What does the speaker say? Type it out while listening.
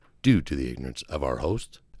Due to the ignorance of our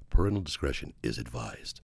host, parental discretion is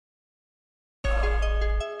advised.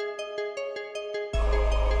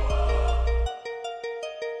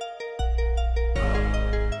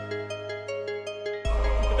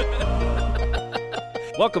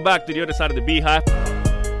 Welcome back to the other side of the beehive.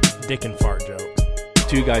 Dick and fart joke.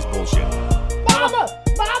 Two guys bullshit. Mama!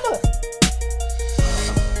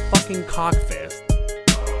 Fucking cockfest.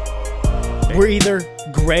 We're either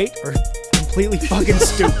great or completely fucking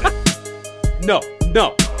stupid. No.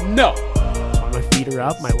 That's why my feet are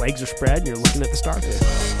up, my legs are spread, and you're looking at the starfish.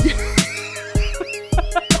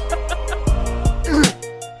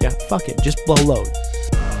 Yeah, fuck it. Just blow load.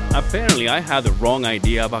 Apparently, I had the wrong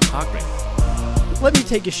idea about cock ring. Let me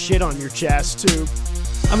take a shit on your chest, too.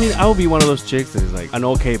 I mean, I would be one of those chicks that is like an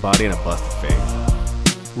okay body and a busted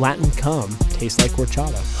face. Latin cum tastes like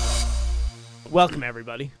horchata. Welcome,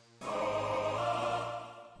 everybody.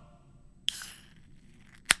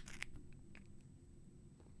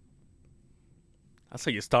 That's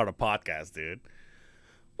how you start a podcast, dude.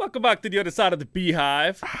 Welcome back to the other side of the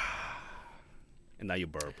beehive. And now you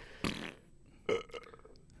burp.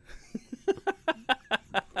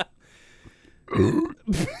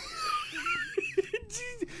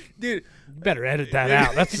 Dude, Better edit that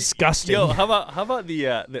out. That's disgusting. yo, how about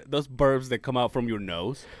the those burps that come out from your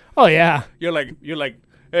nose? Oh, yeah. You're like,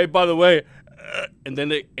 hey, by the way, and then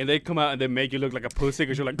they come out and they make you look like a pussy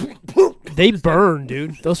because you're like, They burn,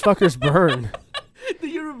 dude. Those fuckers burn. Do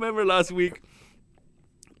you remember last week?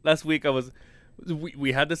 Last week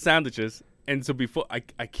we had the sandwiches, and so before I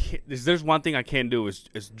can't. There's one thing I can't do is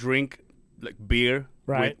drink like beer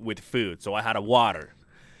Right. with food. So I had a water.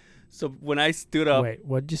 So when I stood up, Wait,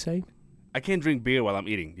 what'd you say? I can't drink beer while I'm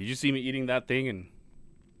eating. Did you see me eating that thing? And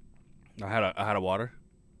I had a water.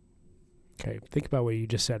 Okay, think about what you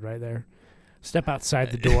just said right there. Step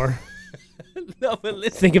outside the door. No, but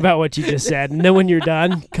listen. Think about what you just said, and then when you're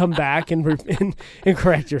done, come back and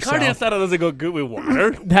correct yourself. Carne asada doesn't go good with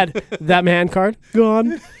water. that man card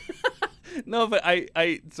gone. No, but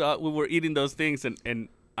so we were eating those things, and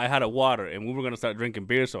I had a water, and we were gonna start drinking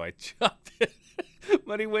beer, so I chopped it,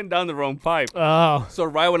 but it went down the wrong pipe. Oh, So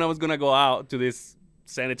right when I was gonna go out to this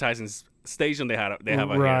sanitizing station they have out here,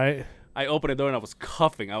 right. I opened the door and I was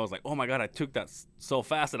coughing. I was like, oh my god, I took that so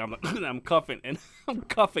fast, and I'm like, I'm coughing, and I'm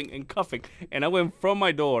coughing and coughing, and I went from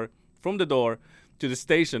the door to the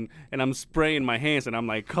station, and I'm spraying my hands, and I'm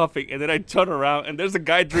like coughing, and then I turn around, and there's a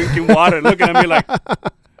guy drinking water, looking at me like,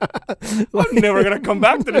 I'm never gonna come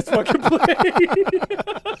back to this fucking place.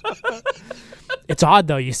 It's odd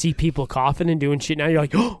though. You see people coughing and doing shit. Now you're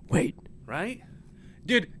like, oh wait, Right,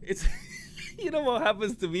 dude? It's you know what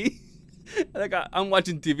happens to me? Like I'm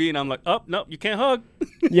watching TV and I'm like, oh no, you can't hug.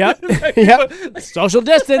 yep, Like, yep. people- Social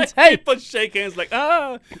distance. Hey, people shake hands like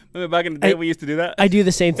Remember back in the day we used to do that? I do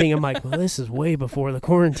the same thing. I'm like, well, this is way before the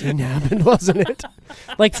quarantine happened, wasn't it?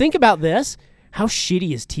 Like, think about this. How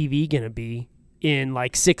shitty is TV gonna be in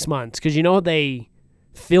like 6 months? Because you know they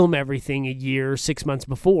film everything a year, 6 months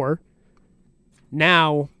before.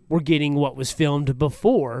 Now we're getting what was filmed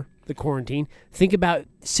before the quarantine. Think about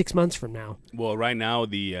 6 months from now. Well, right now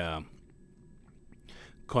the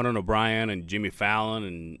Conan O'Brien and Jimmy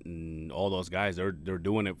Fallon and all those guys, they're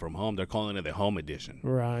doing it from home. They're calling it the home edition.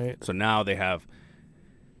 Right. So now they're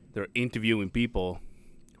interviewing people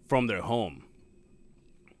from their home.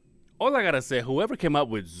 All I gotta say, whoever came up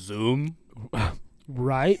with Zoom,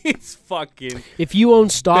 Right. it's fucking. If you own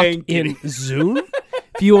stock Thank you. in Zoom,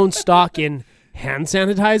 if you own stock in hand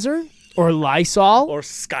sanitizer or Lysol Or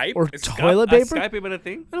Skype. Or Is toilet Skype, paper? Skype even a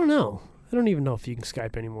thing? I don't know. I don't even know if you can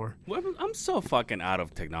Skype anymore. Well, I'm so fucking out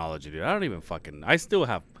of technology, dude. I don't even fucking. I still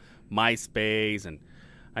have MySpace, and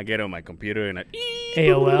I get on my computer and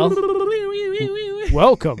AOL.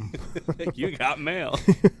 Welcome. You got mail.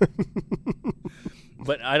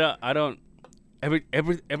 But I don't.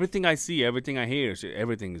 Everything I see, everything I hear,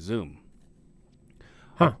 everything is Zoom.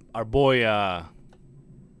 Huh. Our boy,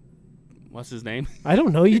 what's his name? I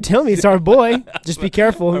don't know. You tell me. It's our boy. Just be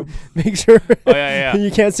careful. Make sure. Oh yeah. You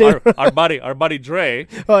can't say. our buddy Dre.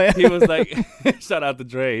 Oh yeah. He was like, shout out to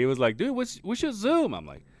Dre. He was like, dude, we should Zoom. I'm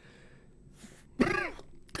like,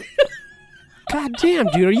 God damn,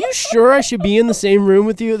 dude. Are you sure I should be in the same room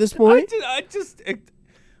with you at this point?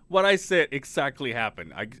 what I said exactly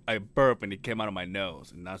happened. I burped and it came out of my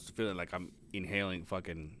nose, and I was feeling like I'm inhaling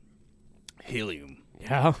fucking helium.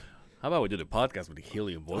 Yeah. How about we do the podcast with the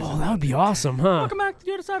helium voice? Oh, that would be awesome, huh? Welcome back to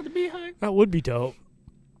the other side of the beehive. That would be dope.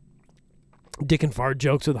 Dick and fart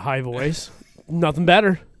jokes with a high voice. Nothing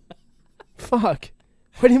better. Fuck.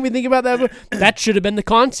 Why didn't we think about that? That should have been the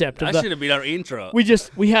concept. That should have been our intro.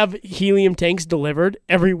 We have helium tanks delivered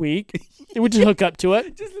every week. We just hook up to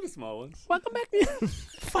it. Just little small ones. Welcome back.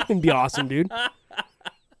 Fucking be awesome, dude.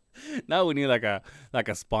 Now we need like a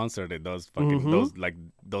sponsor to those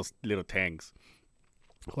fucking those little tanks.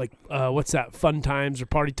 Like what's that? Fun Times or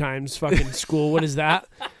Party Times? Fucking school. What is that?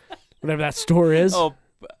 Whatever that store is. Oh,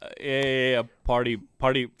 yeah. Party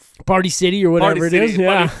City or whatever Party it is. City,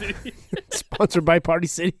 Yeah. Party City. Sponsored by Party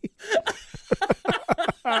City.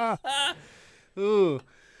 Ooh.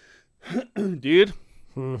 Dude.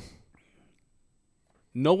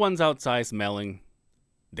 No one's outside smelling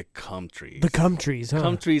the cum trees. The cum trees, huh?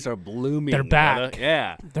 Cum trees are blooming. They're back. Brother.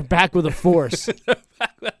 Yeah. They're back with a force.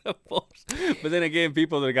 But then again,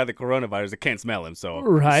 people that got the coronavirus, they can't smell them. So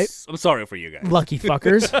Right. I'm sorry for you guys. Lucky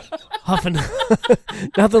fuckers. Huffing.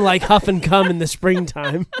 Nothing like huffing cum in the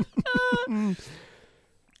springtime.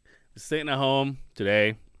 Sitting at home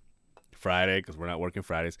today, Friday, because we're not working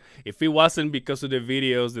Fridays. If it wasn't because of the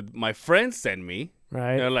videos that my friends send me,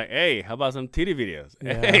 Right. they're like, hey, how about some titty videos?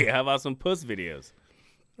 Yeah. Hey, how about some puss videos?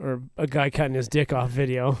 Or a guy cutting his dick off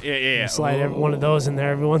video. Yeah. Slide one of those in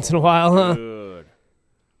there every once in a while, huh? Dude.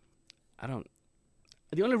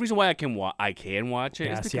 The only reason why I can watch it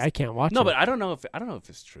Yeah, is see, because I can't watch it. no, but I don't know if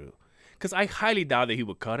it's true, because I highly doubt that he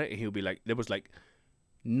would cut it and he would be like, there was like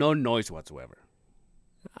no noise whatsoever.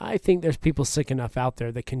 I think there's people sick enough out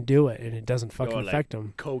there that can do it and it doesn't fucking Like, affect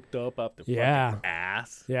them. Coked up the Yeah. fucking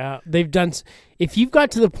ass. Yeah, they've done. If you've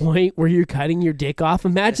got to the point where you're cutting your dick off,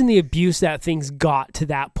 imagine the abuse that thing's got to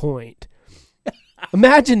that point.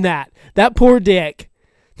 Imagine that poor dick,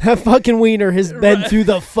 that fucking wiener has been through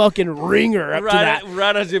the fucking ringer up to that.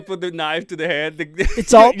 Right as you put the knife to the head,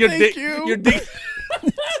 It's all your thank dick. you. Your dick.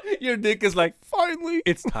 Your dick is like, Finally,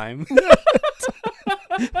 it's time.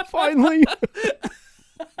 finally.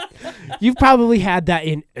 You've probably had that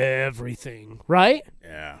in everything, right?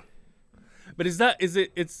 Yeah. But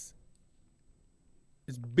it's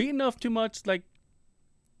beating off too much, like,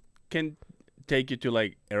 can take you to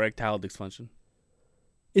like erectile dysfunction?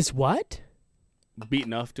 Is what?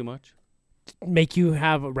 Beating off too much? Make you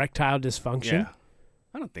have erectile dysfunction? Yeah.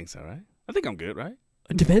 I don't think so, right? I think I'm good, right?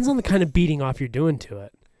 It depends on the kind of beating off you're doing to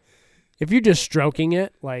it. If you're just stroking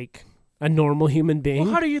it like a normal human being.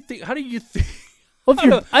 Well, how do you think? Well, if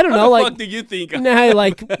you're, I don't know, How the like, fuck do you think? nah,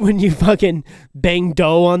 like when you fucking bang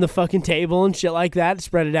dough on the fucking table and shit like that,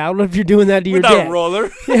 spread it out. What if you're doing that to your Without dick? a roller.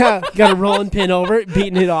 Yeah, got a rolling pin over it,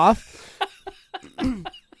 beating it off.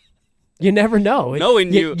 You never know.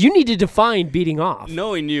 Knowing you- you need to define beating off.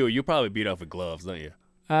 Knowing you probably beat off with gloves, don't you?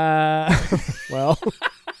 Well,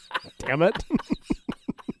 damn it.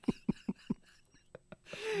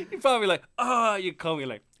 You're probably like, you call me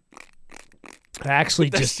like I actually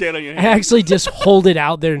that just shit on your I hand. actually just hold it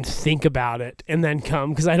out there and think about it and then come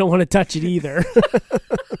because I don't want to touch it either.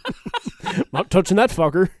 Not touching that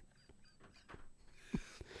fucker.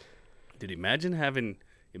 Dude, imagine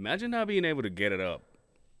not being able to get it up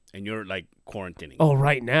and you're like quarantining. Oh,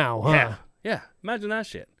 right now, huh? Yeah. Imagine that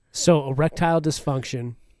shit. So erectile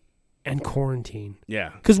dysfunction and quarantine. Yeah.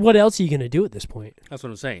 Because what else are you going to do at this point? That's what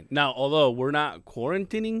I'm saying. Now, although we're not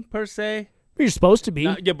quarantining per se, You're supposed to be.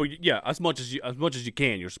 as much as you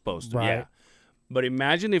can, you're supposed to. Right. Yeah. But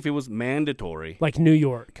imagine if it was mandatory. Like New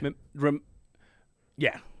York.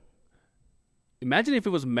 Yeah. Imagine if it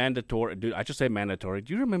was mandatory. Dude, I just say mandatory.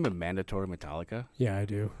 Do you remember Mandatory Metallica? Yeah, I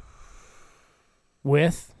do.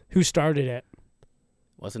 With? Who started it?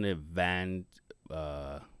 Wasn't it Von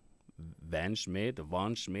Schmidt?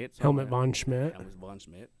 Helmut Von Schmidt. Helmut Von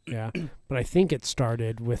Schmidt. Yeah. But I think it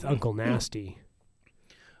started with Uncle Nasty.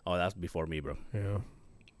 Oh, that's before me, bro. Yeah.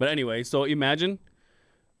 But anyway, so imagine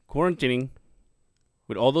quarantining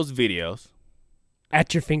with all those videos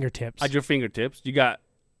At your fingertips. at your fingertips. You got,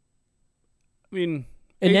 An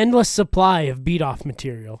endless supply of beat-off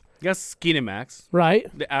material. you got Skinemax. Right?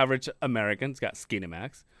 The average American's got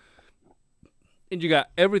Skinemax. And you got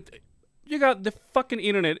everything. You got the fucking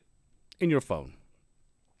internet in your phone.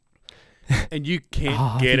 And you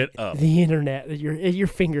can't get it up. The internet at your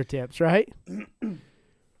fingertips, right?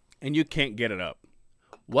 And you can't get it up.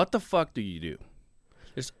 What the fuck do you do?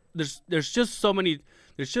 There's just so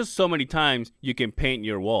many times you can paint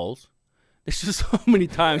your walls. There's just so many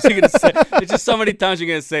times you're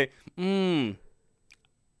gonna say, I'm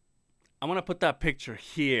gonna put that picture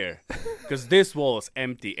here because this wall is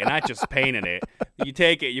empty and I just painted it. You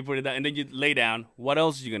take it, you put it down, and then you lay down. What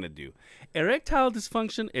else are you gonna do? Erectile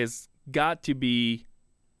dysfunction is got to be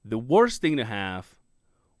the worst thing to have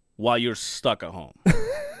while you're stuck at home.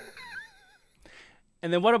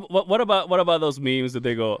 And then what about those memes that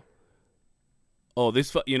they go, oh,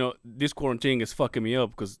 this quarantine is fucking me up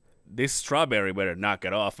because this strawberry better knock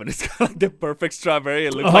it off, and it's got like the perfect strawberry.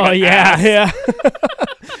 It looks like an ass. yeah.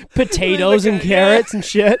 Potatoes and carrots and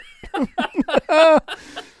shit.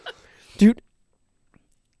 Dude,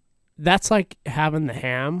 that's like having the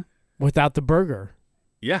ham without the burger.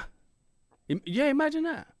 Yeah. Yeah, imagine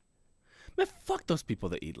that. Man, fuck those people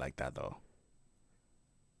that eat like that, though.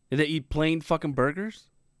 They eat plain fucking burgers?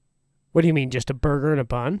 What do you mean, just a burger and a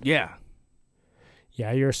bun? Yeah.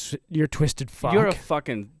 Yeah, you're a twisted fuck. You're a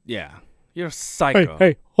fucking, yeah. You're a psycho.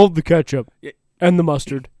 Hey, hold the ketchup. Yeah. And the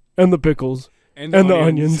mustard. And the pickles. And the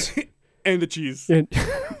onions. And the cheese. And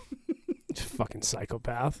fucking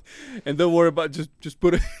psychopath. And don't worry about just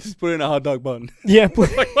put it in a hot dog bun. Yeah.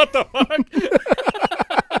 Like, what the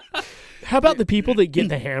fuck? How about the people that get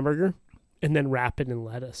the hamburger and then wrap it in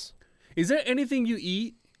lettuce? Is there anything you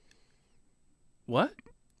eat? What?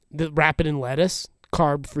 The wrap it in lettuce?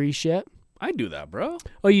 Carb-free shit? I do that, bro.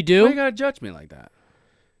 Oh, you do? Why you gotta judge me like that?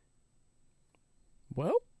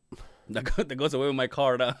 Well, that goes away with my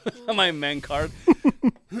card, my man card.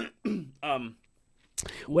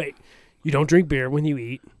 Wait. You don't drink beer when you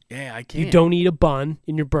eat. Yeah, I can't. You don't eat a bun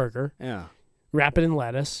in your burger. Yeah. Wrap it in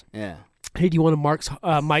lettuce. Yeah. Hey, do you want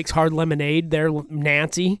a Mike's Hard Lemonade there,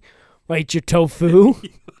 Nancy? Eat your tofu?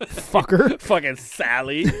 Fucker. Fucking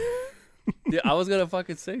Sally. Yeah, I was gonna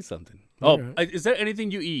fucking say something. Okay. Oh, is there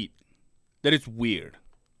anything you eat that is weird?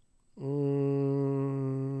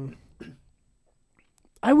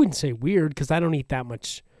 I wouldn't say weird because I don't eat that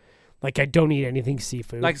much. Like, I don't eat anything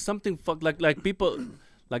seafood. Like something like people,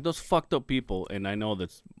 like those fucked up people, and I know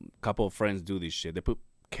that a couple of friends do this shit. They put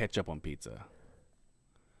ketchup on pizza.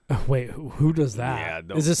 Wait, who does that? Yeah,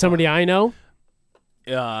 don't is it somebody I know?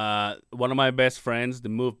 One of my best friends, they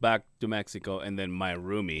moved back to Mexico, and then my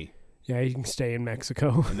roomie. Yeah, you can stay in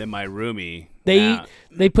Mexico. And then my roomie.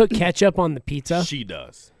 They put ketchup on the pizza? She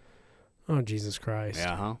does. Oh, Jesus Christ.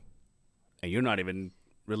 Yeah, huh? And you're not even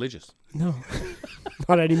religious. No.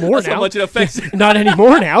 Not anymore That's now. how much it affects you. Not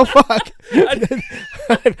anymore now. Fuck.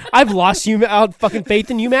 I've lost fucking faith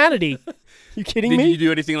in humanity. You kidding me? Did you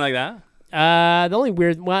do anything like that? The only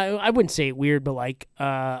weird, well, I wouldn't say weird, but like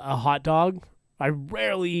a hot dog. I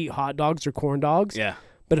rarely eat hot dogs or corn dogs. Yeah.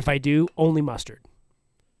 But if I do, only mustard.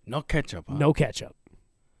 No ketchup, huh? No ketchup.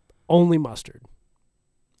 Only mustard.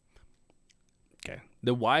 Okay.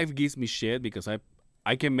 The wife gives me shit because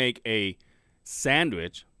I can make a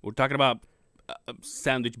sandwich. We're talking about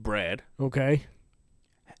sandwich bread. Okay.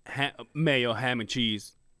 Mayo, ham, and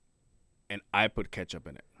cheese. And I put ketchup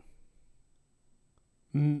in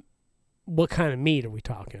it. What kind of meat are we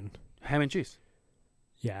talking? Ham and cheese.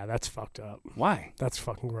 Yeah, that's fucked up. Why? That's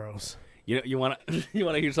fucking gross. You wanna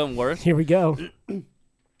hear something worse? Here we go.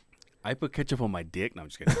 I put ketchup on my dick. No, I'm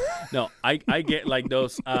just kidding. No, I get like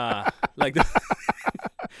those like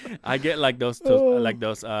I get like those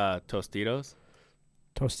Tostitos.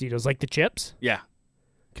 Tostitos, like the chips? Yeah.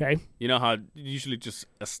 Okay. You know how usually just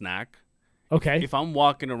a snack. Okay. If I'm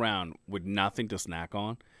walking around with nothing to snack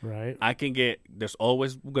on, Right. I can get. There's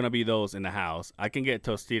always gonna be those in the house. I can get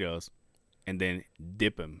Tostitos, and then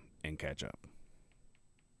dip them in ketchup.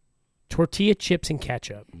 Tortilla chips and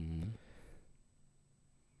ketchup. Mm-hmm.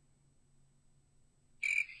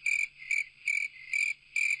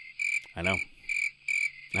 I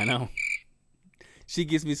know. She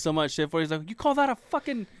gives me so much shit for it. She's like, you call that a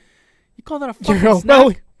fucking snack?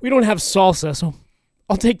 Well, we don't have salsa, so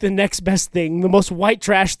I'll take the next best thing, the most white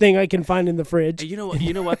trash thing I can find in the fridge. And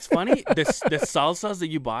you know what's funny? the salsas that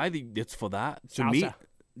you buy, it's for that.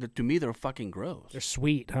 To me, they're fucking gross. They're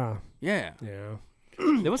sweet, huh? Yeah. Yeah.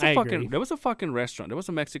 There was I a agree. fucking restaurant. There was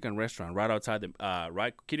a Mexican restaurant right outside the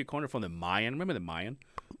right kitty corner from the Mayan. Remember the Mayan?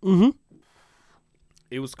 Mm-hmm.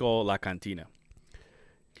 It was called La Cantina.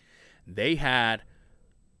 They had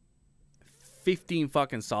 15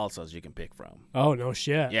 fucking salsas you can pick from. Oh, no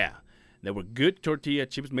shit. Yeah. They were good tortilla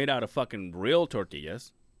chips made out of fucking real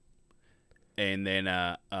tortillas. And then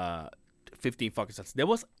 15 fucking salsas. There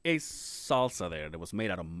was a salsa there that was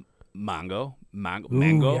made out of mango.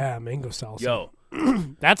 Ooh, yeah, mango salsa. Yo.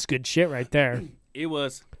 That's good shit right there. It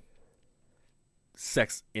was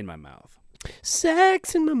sex in my mouth.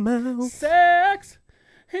 Sex in my mouth. Sex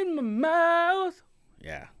in my mouth.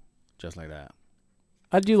 Yeah. Just like that.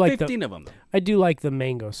 I do like 15 of them, though. I do like the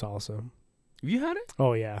mango salsa. Have you had it?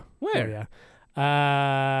 Oh yeah. Where? Oh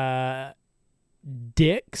yeah.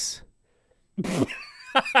 Dick's.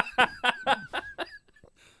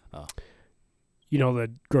 Oh. You know the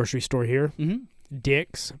grocery store here? Mm-hmm.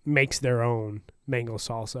 Dick's makes their own mango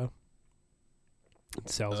salsa. It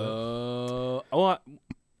sells it. Oh,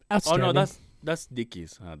 Outstanding. no, that's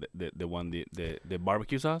Dickie's. The one the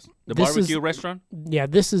barbecue sauce. The This barbecue is- restaurant. Yeah,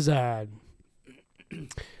 this is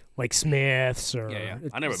like Smith's or Yeah.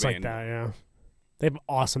 I never it's been. like that. Yeah, they have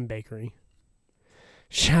awesome bakery.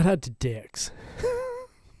 Shout out to Dick's.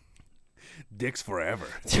 Dick's forever.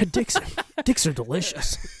 Yeah, Dick's are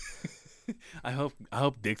delicious. I hope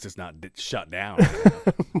Dick's is not shut down. Are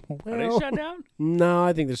they Well, shut down? no,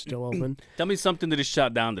 I think they're still open. Tell me something that is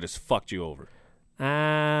shut down that has fucked you over.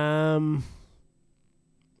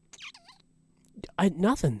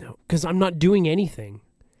 Nothing though, because I'm not doing anything.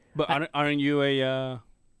 But aren't you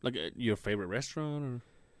your favorite restaurant or?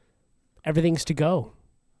 Everything's to go.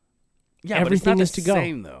 Yeah, Everything but is it's to not go. the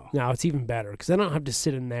same though. No, it's even better because I don't have to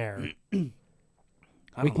sit in there. I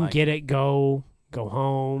We don't can like get it, go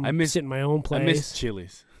home. sit in my own place. I miss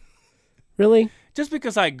Chili's. Really? Just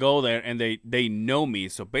because I go there and they know me,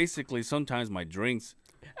 so basically sometimes my drinks.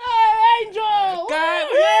 Hey, Angel! God,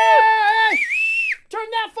 Hey! Turn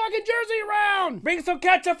that fucking jersey around! bring some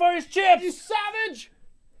ketchup for his chips. You savage!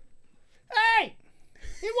 Hey!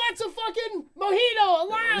 He wants a fucking mojito,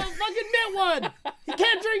 a fucking mint one. He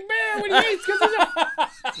can't drink beer when he eats because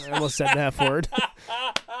he's I almost said that word.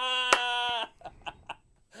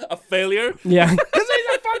 A failure. Yeah. Because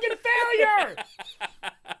he's a fucking failure!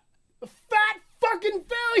 A fat fucking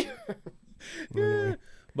failure!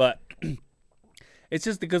 But it's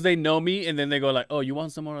just because they know me, and then they go like, "Oh, you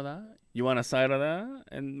want some more of that? You want a side of that?"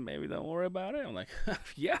 And maybe don't worry about it. I'm like,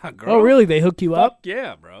 "Yeah, girl." Oh, really? They hook you Fuck up?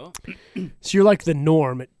 yeah, bro. So you're like the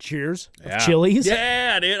norm at Cheers of Yeah. Chili's?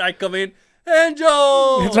 Yeah, dude. I come in,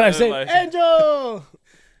 Angel. That's what I say. Angel!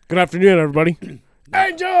 Good afternoon, everybody.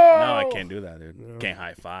 Angel! No, I can't do that, dude. No. Can't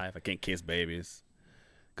high five. I can't kiss babies.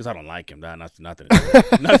 Because I don't like him. That nothing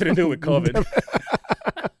to do with COVID.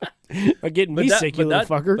 Are getting me sick, you little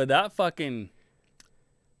fucker. But that fucking...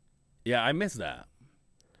 Yeah, I miss that.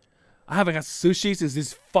 I haven't had sushi since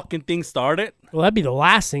this fucking thing started. Well, that'd be the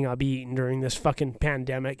last thing I'll be eating during this fucking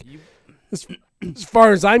pandemic. As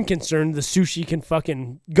far as I'm concerned, the sushi can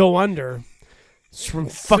fucking go under. It's from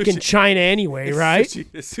fucking Sushi- China anyway, right?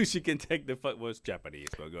 Sushi can take the fuck. Well, it's Japanese,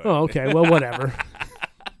 but go ahead. Oh, okay. Well, whatever.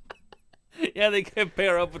 Yeah, they can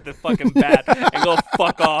pair up with the fucking bat and go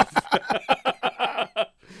fuck off.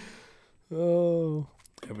 Oh.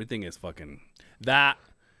 Everything is fucking that.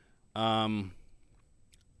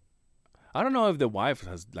 I don't know if the wife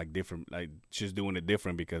has like different, like she's doing it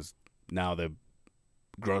different because now the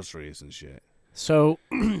groceries and shit. So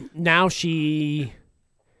now she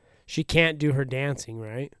can't do her dancing,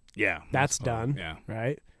 right? Yeah, That's done. Yeah,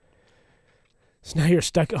 Right? So now you're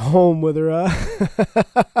stuck at home with her.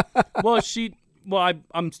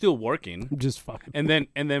 I'm still working, Just fucking. and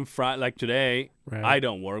then Friday, like today, Right. I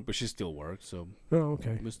don't work, but she still works, so Oh,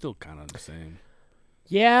 okay. we're still kind of the same.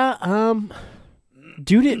 Yeah,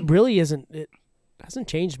 dude, it really isn't. It hasn't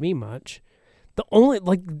changed me much.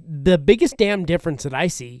 The biggest damn difference that I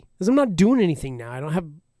see is I'm not doing anything now. I don't have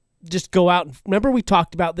just go out and remember we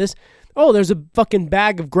talked about this. Oh, there's a fucking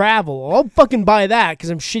bag of gravel. I'll fucking buy that because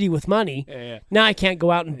I'm shitty with money. Yeah. Now I can't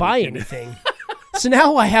go out and buy anything. So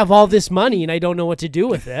now I have all this money and I don't know what to do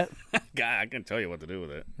with it. God, I can tell you what to do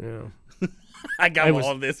with it. Yeah. I got I was-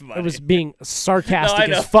 all this money. I was being sarcastic No, I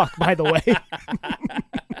know. as fuck, by the way.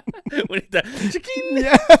 What is that? Chicken.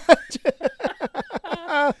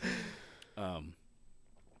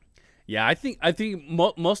 Yeah, I think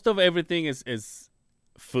most of everything is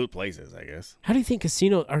food places, I guess. How do you think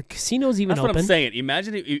are casinos even That's open? what I'm saying.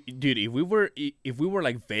 Imagine dude, if we were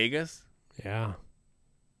like Vegas, Yeah.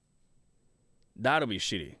 that'd be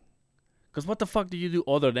shitty. Cause what the fuck do you do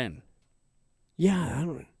other than? Yeah,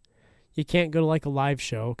 you can't go to like a live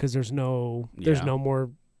show because there's no more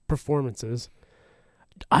performances.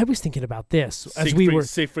 I was thinking about this as we were.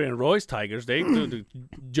 Siegfried and Roy's Tigers.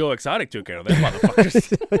 Joe Exotic took care of them motherfuckers.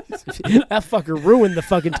 That fucker ruined the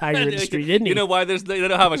fucking tiger industry, didn't he? You know why they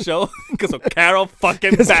don't have a show? Because of Carol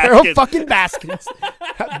fucking Because Baskins. Carol fucking Baskins,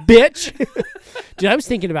 bitch. Dude, I was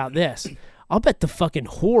thinking about this. I'll bet the fucking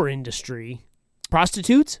whore industry,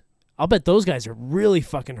 prostitutes. I'll bet those guys are really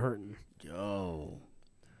fucking hurting. Yo.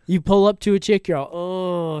 You pull up to a chick, you're all,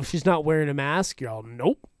 oh, she's not wearing a mask. You're all,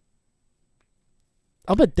 nope.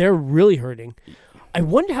 I'll bet they're really hurting. I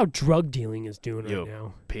wonder how drug dealing is doing right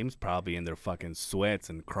now. Pimps probably in their fucking sweats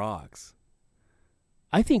and Crocs.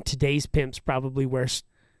 I think today's pimps probably wear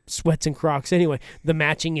sweats and Crocs anyway. The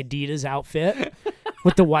matching Adidas outfit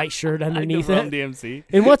with the white shirt underneath Run it. DMC.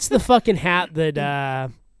 And what's the fucking hat that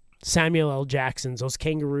Samuel L. Jackson's, those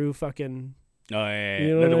kangaroo fucking... Oh, yeah. You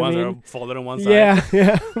know They're the what I ones that mean? are folded on one side.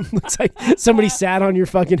 Yeah. Looks like somebody sat on your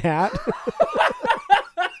fucking hat.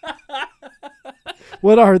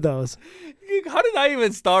 What are those? How did I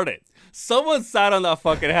even start it? Someone sat on that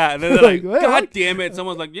fucking hat, and then they're like, Like, God damn it.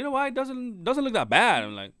 Someone's like, you know what? It doesn't look that bad.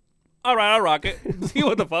 I'm like, all right, I'll rock it. See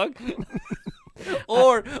what the fuck?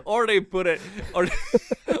 or they put it,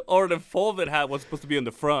 or the folded hat was supposed to be in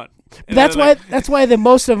the front. And That's they're why. like, That's why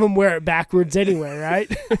most of them wear it backwards anyway, right?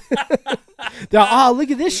 They're like, oh, look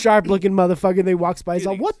at this sharp-looking motherfucker. And they walks by. He's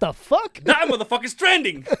like, what the fuck? that motherfucker's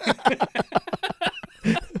trending.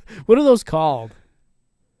 What are those called?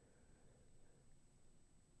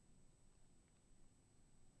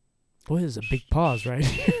 Boy, there's a big pause right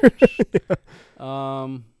here.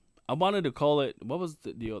 I wanted to call it. What was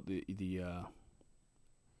the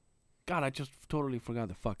God, I just totally forgot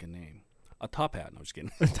the fucking name. A top hat. No, I'm just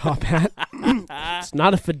kidding. A top hat. It's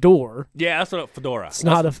not a fedora. Yeah, that's what a fedora. It's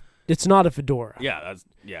not a. It's not a fedora. Yeah, that's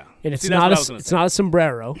yeah. And it's See, that's not what I a. was gonna It's say. not a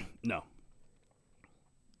sombrero. No.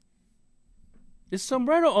 Is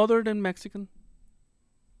sombrero other than Mexican?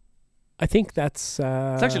 I think that's.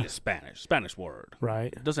 It's actually a Spanish word.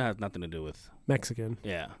 right. It doesn't have nothing to do with Mexican.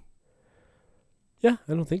 yeah. Yeah,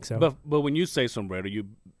 I don't think so. But when you say sombrero,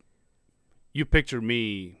 you picture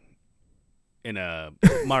me in a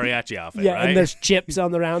mariachi outfit, yeah, right? and there's chips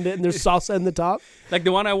on around it, and there's salsa in the top. like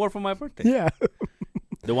the one I wore for my birthday. Yeah.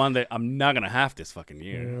 The one that I'm not gonna have this fucking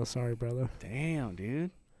year. Yeah, sorry, brother. Damn,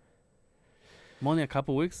 dude. I'm only a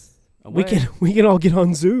couple weeks away. We can all get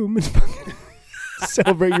on Zoom and fucking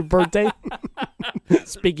celebrate your birthday.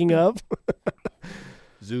 Speaking of.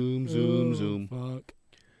 Zoom. Fuck.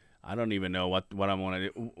 I don't even know what I'm gonna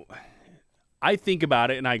do. I think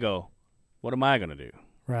about it and I go, what am I gonna do?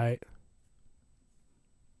 Right.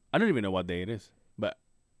 I don't even know what day it is, but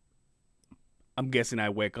I'm guessing I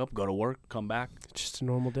wake up, go to work, come back. It's just a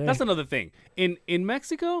normal day. That's another thing. In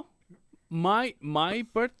Mexico, my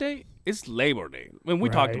birthday is Labor Day. When we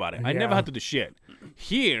talked Right, about it, I never yeah. had to do shit.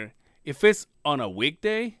 Here, if it's on a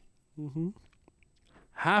weekday,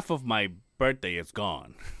 half of my birthday is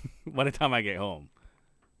gone by the time I get home.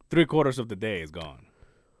 3/4 of the day is gone.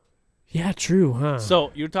 Yeah, true, huh?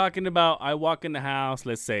 So you're talking about I walk in the house,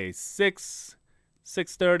 let's say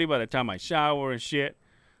 6:30 by the time I shower and shit.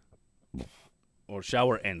 Or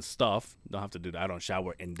shower and stuff. Don't have to do that. I don't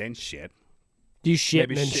shower and then shit. Do you shit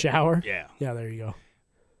maybe and then shit- shower? Yeah. Yeah, there you go.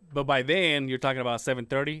 But by then, you're talking about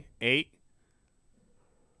 7:30, 8.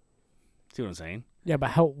 See what I'm saying? Yeah,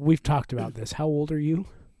 but we've talked about this. How old are you?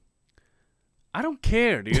 I don't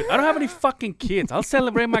care, dude. I don't have any fucking kids. I'll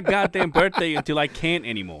celebrate my goddamn birthday until I can't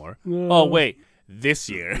anymore. Oh, wait. This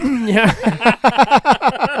year. Yeah.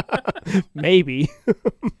 Maybe.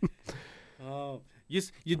 Oh.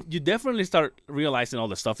 You definitely start realizing all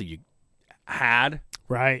the stuff that you had.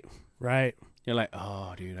 Right. You're like,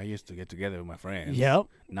 oh, dude, I used to get together with my friends. Yep.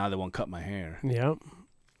 Now they won't cut my hair. Yep.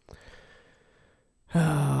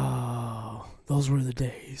 Oh, those were the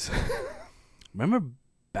days. Remember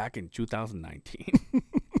back in 2019?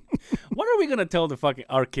 What are we going to tell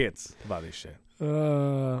our kids about this shit?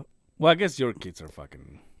 Well, I guess your kids are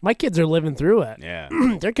fucking... My kids are living through it. Yeah.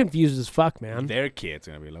 They're confused as fuck, man. Their kids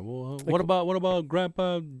are going to be like, well, what about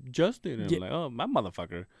Grandpa Justin? And I'm like, oh, my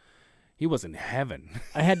motherfucker, he was in heaven.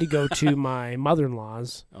 I had to go to my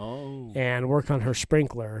mother-in-law's Oh. and work on her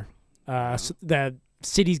sprinkler. So the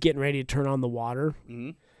city's getting ready to turn on the water,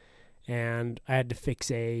 and I had to fix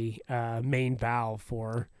a main valve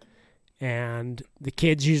for her. And the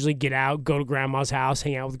kids usually get out, go to grandma's house,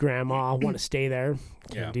 hang out with grandma, want to stay there.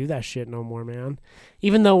 Can't do that shit no more, man.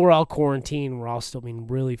 Even though we're all quarantined, we're all still being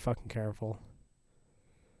really fucking careful.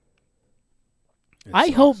 I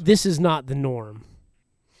hope this is not the norm.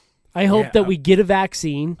 I hope that we get a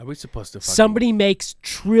vaccine. Are we supposed to fucking... Somebody makes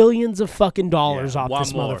trillions of fucking dollars off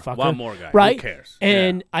this motherfucker. One more guy. Right? Who cares?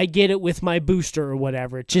 And I get it with my booster or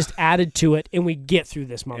whatever. It's just added to it, and we get through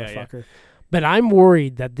this motherfucker. Yeah. But I'm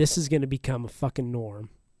worried that this is going to become a fucking norm.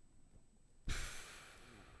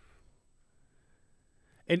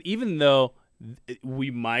 And even though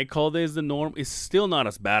we might call this the norm, it's still not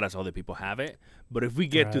as bad as other people have it. But if we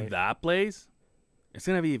get to that place, it's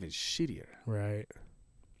going to be even shittier. Right.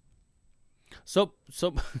 So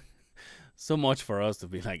much for us to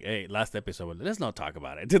be like, hey, last episode, let's not talk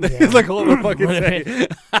about it. It's like all we're fucking saying.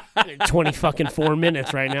 20 fucking 4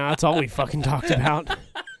 minutes right now. That's all we fucking talked about.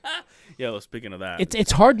 Yo, speaking of that.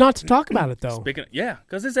 It's hard not to talk about it, though.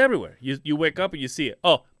 Because it's everywhere. You wake up and you see it.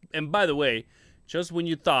 Oh, and by the way, just when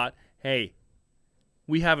you thought, hey,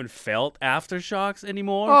 we haven't felt aftershocks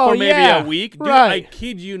anymore for maybe a week. Dude, I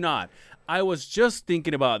kid you not. I was just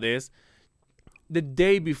thinking about this the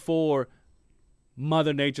day before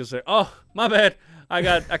Mother Nature said, oh, my bad. I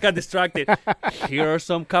got distracted. Here are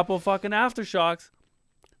some couple fucking aftershocks.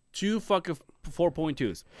 2 fucking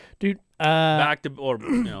 4.2s. Dude, back to, or,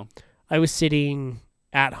 you know. I was sitting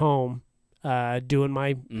at home doing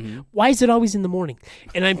my. Why is it always in the morning?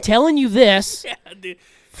 And I'm telling you this. Yeah, dude.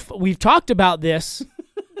 We've talked about this.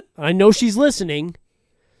 I know she's listening.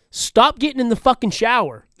 Stop getting in the fucking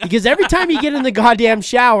shower. Because every time you get in the goddamn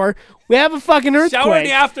shower, we have a fucking earthquake. Shower in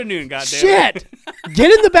the afternoon, goddamn. Shit.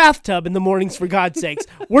 Get in the bathtub in the mornings, for God's sakes.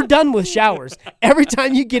 We're done with showers. Every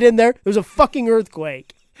time you get in there, there's a fucking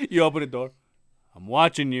earthquake. You open the door. I'm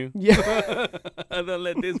watching you. Yeah. Don't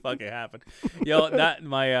let this fucking happen. Yo,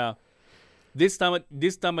 this time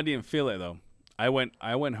I didn't feel it though. I went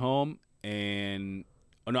home and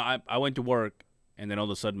I went to work, and then all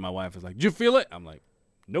of a sudden my wife was like, "Did you feel it?" I'm like,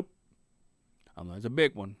 "Nope." I'm like, "It's a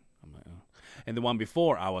big one." I'm like, "Oh." And the one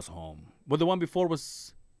before I was home. Well, the one before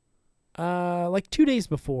was like 2 days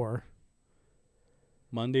before.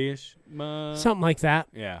 Monday-ish. Something like that.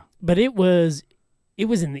 Yeah. But it was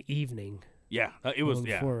in the evening. Yeah. It was,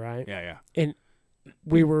 before, right? Yeah. And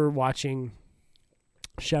we were watching,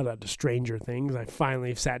 shout out to Stranger Things. I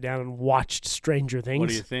finally sat down and watched Stranger Things. What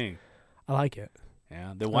do you think? I like it.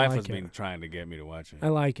 Yeah. The wife has been trying to get me to watch it. I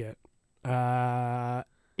like it.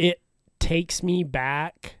 It takes me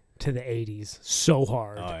back to the 80s so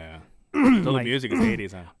hard. Oh, yeah. So Like, the music is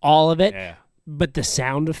 80s, huh? all of it. Yeah. But the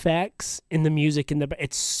sound effects and the music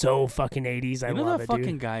it's so fucking 80s. I love that it, fucking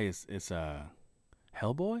dude. guy is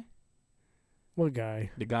Hellboy? What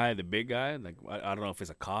guy? The big guy? Like I don't know if he's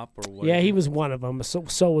a cop or what. Yeah, he was one of them.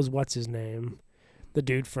 So was what's his name? The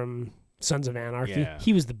dude from Sons of Anarchy. Yeah.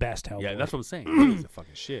 He was the best Hellboy. Yeah, that's what I'm saying. He's the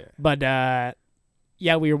fucking shit. But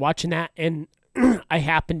yeah, we were watching that, and I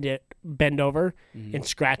happened to bend over and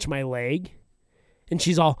scratch my leg, and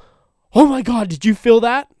she's all, "Oh my God, did you feel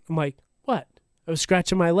that?" I'm like, "What?" I was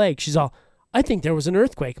scratching my leg. She's all, "I think there was an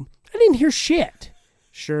earthquake." I didn't hear shit.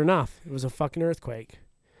 Sure enough, it was a fucking earthquake.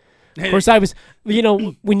 Of course, I was,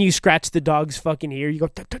 when you scratch the dog's fucking ear, you go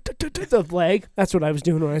the leg. That's what I was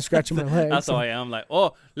doing when I was scratching my leg. That's how I am. Like,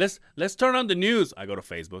 oh, let's turn on the news. I go to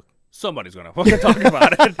Facebook. Somebody's gonna fucking talk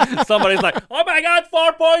about it. Somebody's like, "Oh my God,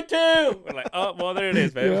 4.2." We're like, "Oh, well, there it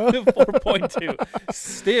is, baby. Yeah. 4.2."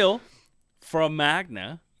 Still, from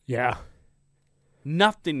Magna. Yeah.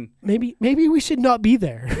 Nothing. Maybe we should not be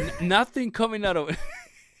there. Nothing coming out of.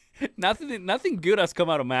 Nothing good has come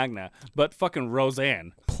out of Magna, but fucking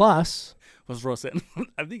Roseanne. Plus, Was Roseanne?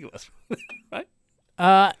 I think it was. Right?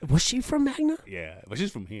 was she from Magna? Yeah, but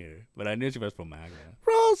she's from here. But I knew she was from Magna.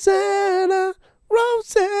 Rosanna.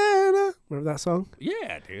 Remember that song?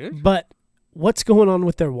 Yeah, dude. But what's going on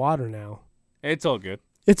with their water now? It's all good.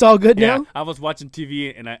 It's all good Yeah, now? I was watching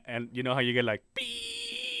TV and you know how you get like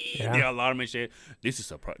beep, the alarm and shit. This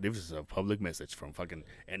is a public message from fucking,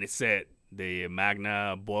 and it said the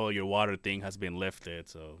Magna boil your water thing has been lifted.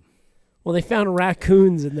 So Well, they found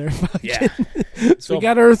raccoons in there. yeah, So we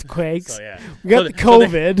got earthquakes. So yeah, We got the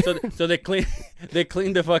COVID. So they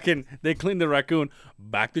cleaned the raccoon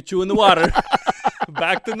back to chewing the water,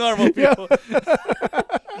 back to normal people.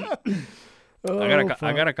 I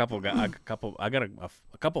got a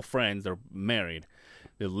couple friends that are married.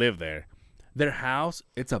 They live there. Their house,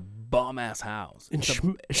 it's a bum ass house. In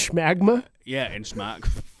Schmagma? Yeah, in Schmack.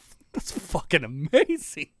 That's fucking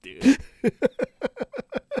amazing, dude.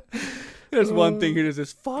 There's one thing here that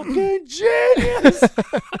says fucking genius.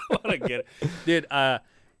 I want to get it, dude.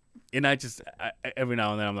 And I every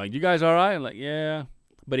now and then I'm like, "You guys all right?" I'm like, "Yeah,"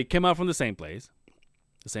 but he came out from the same place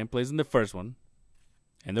in the first one,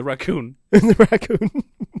 and the raccoon. The raccoon.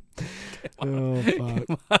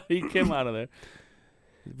 Oh fuck! He came out of there.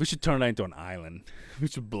 We should turn that into an island. We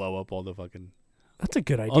should blow up all the fucking. That's a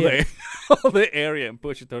good idea. All the area and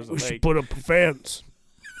push it towards the We lake. should put up a fence.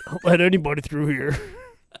 Don't let anybody through here.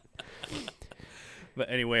 But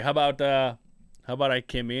anyway, how about I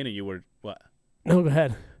came in and you were what? No, go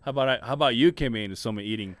ahead. How about you came in and saw me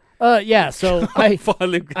eating? Yeah. So I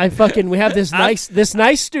fucking we have this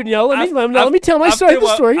nice studio. Let me tell my side of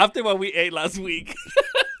the story. After what we ate last week.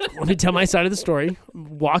 Let me tell my side of the story.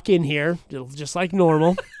 Walk in here just like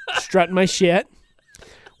normal, strutting my shit.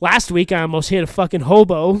 Last week I almost hit a fucking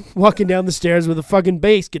hobo walking down the stairs with a fucking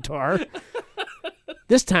bass guitar.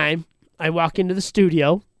 This time I walk into the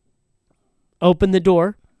studio, open the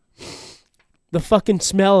door. The fucking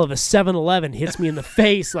smell of a 7-Eleven hits me in the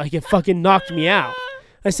face like it fucking knocked me out.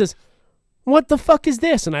 I says, "What the fuck is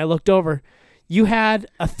this?" And I looked over. You had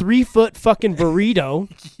a 3-foot fucking burrito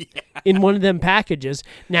in one of them packages.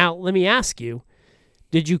 Now, let me ask you,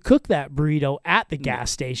 did you cook that burrito at the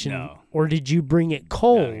gas station? No. Or did you bring it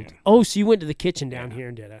cold? No, yeah. Oh, so you went to the kitchen down here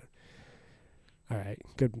and did it. All right.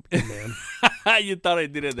 Good man. You thought I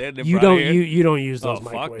did it there. You don't use those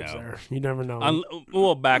fuck microwaves no. there. You never know.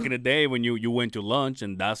 Well, back in the day when you went to lunch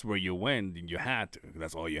and that's where you went, and you had to.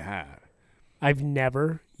 That's all you had. I've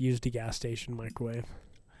never used a gas station microwave.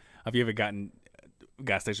 Have you ever gotten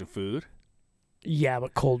gas station food? Yeah,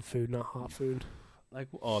 but cold food, not hot food.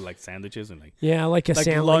 Like sandwiches and like Yeah, like a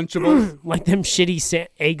sandwich. Lunchables? Like them shitty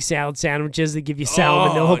egg salad sandwiches that give you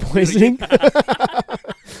salmonella poisoning.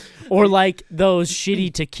 Or like those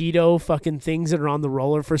shitty taquito fucking things that are on the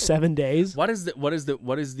roller for 7 days. What is the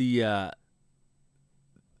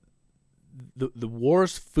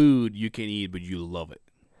worst food you can eat but you love it?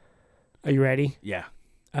 Are you ready? Yeah.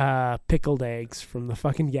 Pickled eggs from the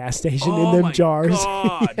fucking gas station in them jars.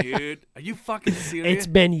 Oh my god, dude. Are you fucking serious? It's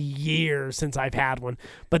been years since I've had one.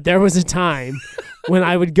 But there was a time when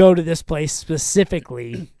I would go to this place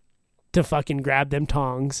specifically to fucking grab them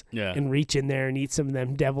tongs and reach in there and eat some of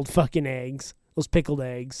them deviled fucking eggs. Those pickled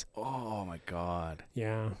eggs. Oh my god.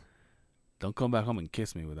 Yeah. Don't come back home and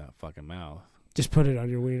kiss me with that fucking mouth. Just put it on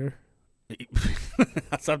your wiener.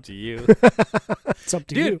 That's up to you. It's up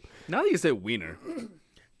to you. Now that you say wiener.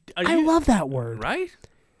 I love that word. Right?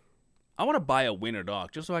 I want to buy a wiener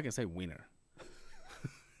dog just so I can say wiener.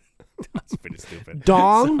 That's pretty stupid.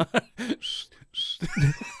 Dong.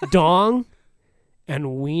 Dong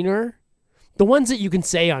and wiener. The ones that you can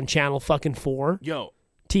say on channel fucking 4. Yo.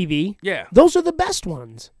 TV. Yeah. Those are the best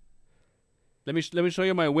ones. Let me show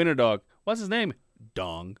you my wiener dog. What's his name?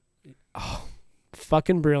 Dong. Oh,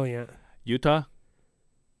 fucking brilliant. Utah,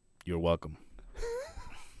 you're welcome.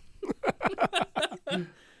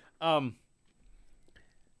 I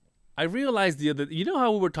realized the other. You know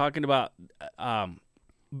how we were talking about?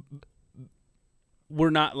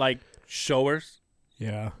 We're not like showers.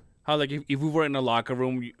 Yeah. How like if we were in a locker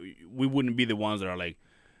room, we wouldn't be the ones that are like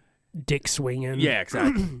dick swinging. Yeah,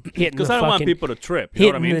 exactly. Hitting because I don't want people to trip. You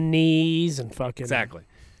hitting know what I mean? the knees and fucking. Exactly.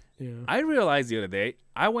 Yeah. I realized the other day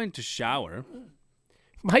I went to shower.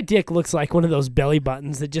 My dick looks like one of those belly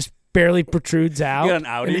buttons that just barely protrudes out. You got an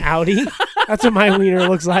Audi? An Audi. That's what my wiener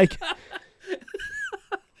looks like.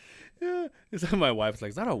 Yeah. My wife's like,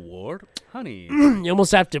 is that a wart? Honey. You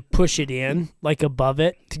almost have to push it in, like above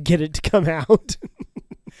it, to get it to come out.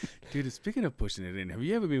 Dude, speaking of pushing it in, have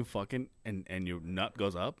you ever been fucking and your nut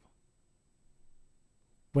goes up?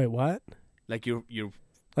 Wait, what? Like your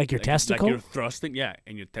testicle? Like you're thrusting, yeah,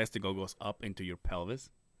 and your testicle goes up into your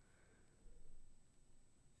pelvis.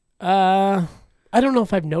 I don't know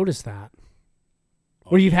if I've noticed that.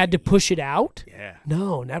 Where you've had to push it out? Yeah.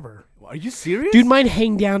 No, never. Are you serious? Dude, mine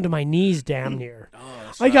hang down to my knees damn near. Oh,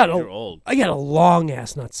 that's you're old. I got a long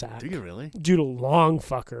ass nutsack. Do you really? Dude, a long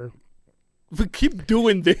fucker. We keep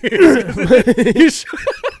doing this.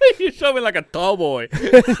 You show me like a tall boy.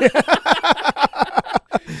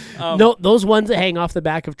 No, those ones that hang off the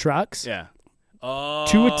back of trucks. Yeah. Oh.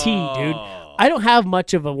 To a T, dude. I don't have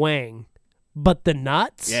much of a wang, but the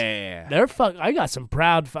nuts. Yeah. They're I got some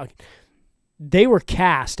proud fucking. They were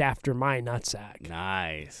cast after my nutsack.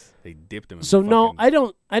 Nice. They dipped them. So no, I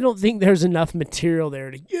don't think there's enough material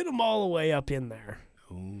there to get them all the way up in there.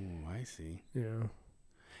 Oh, I see. Yeah.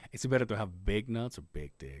 Is it better to have big nuts or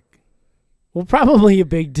big dick? Well, probably a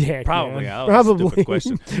big dick. Probably. Man. That was Probably. a stupid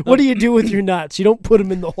question. What do you do with your nuts? You don't put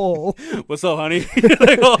them in the hole. What's up, honey?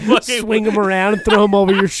 Swing them around and throw them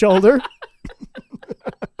over your shoulder.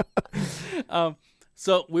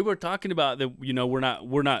 So we were talking about that. You know,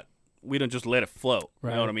 we don't just let it float.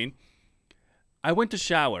 Right. You know what I mean? I went to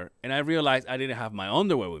shower and I realized I didn't have my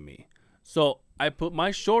underwear with me. So I put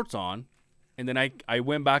my shorts on, and then I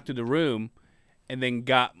went back to the room, and then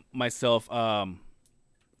got myself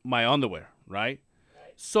my underwear. Right.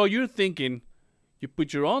 So you're thinking, you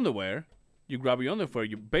put your underwear, you grab your underwear,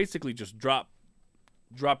 you basically just drop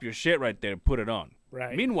your shit right there and put it on.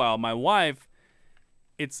 Right. Meanwhile, my wife,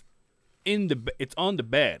 it's on the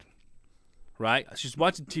bed. Right? She's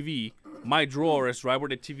watching TV. My drawer is right where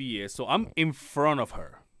the TV is. So I'm in front of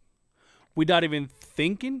her. Without even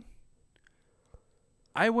thinking,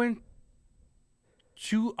 I went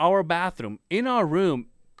to our bathroom, in our room,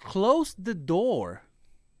 closed the door,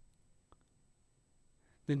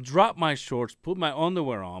 then dropped my shorts, put my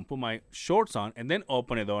underwear on, put my shorts on, and then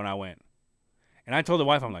opened the door and I went. And I told the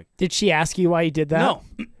wife, I'm like, did she ask you why you did that?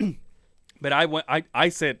 No. But I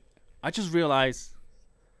said, I just realized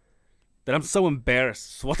that I'm so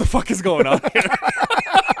embarrassed. So what the fuck is going on here?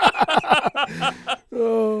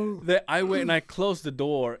 That I went and I closed the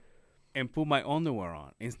door and put my underwear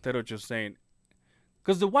on instead of just saying,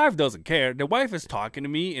 because the wife doesn't care. The wife is talking to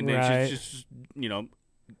me, and then Right. she's just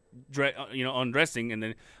undressing, and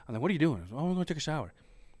then I'm like, "What are you doing?" "Oh, I'm gonna take a shower,"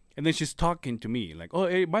 and then she's talking to me like, "Oh,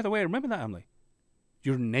 hey, by the way, remember that?" I'm like,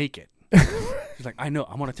 "You're naked." She's like, I know,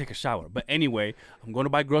 I'm gonna take a shower, but anyway, I'm going to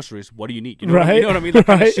buy groceries. What do you need? You know, Right. you know what I mean? That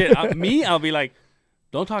kind of Right. shit. I'll be like,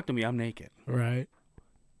 don't talk to me. I'm naked. Right.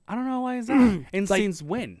 I don't know why is that. And like- since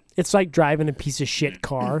when? It's like driving a piece of shit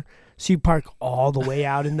car. So you park all the way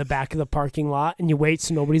out in the back of the parking lot, and you wait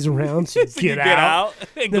so nobody's around, so you So get you out.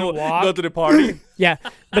 and then go, walk. go to the party. Yeah,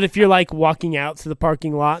 but if you're like walking out to the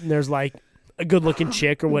parking lot and there's like a good-looking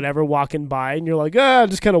chick or whatever walking by, and you're like,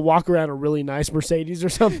 just kind of walk around a really nice Mercedes or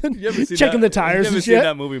something, You ever seen checking that, the tires You ever and seen shit.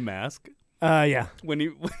 that movie Mask? Yeah.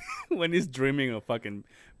 When he's dreaming of fucking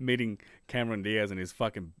meeting Cameron Diaz in his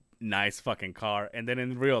fucking nice fucking car, and then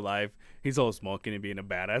in real life he's all smoking and being a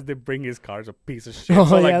badass. They bring his car as a piece of shit. Oh,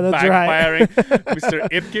 so like yeah, that's backfiring. Mr.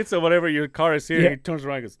 Ipkiss or whatever your car is here, Yeah. and he turns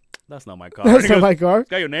around and goes, "That's not my car." That's He not goes, my car. "It's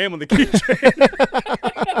got your name on the keychain."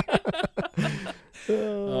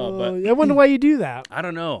 But I wonder why you do that. I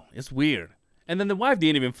don't know. It's weird. And then the wife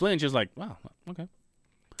didn't even flinch. She was like, "Wow, okay,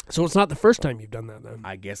 So it's not the first time you've done that then.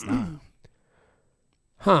 I guess not."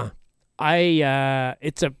 Huh.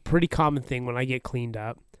 It's a pretty common thing when I get cleaned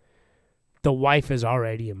up. The wife is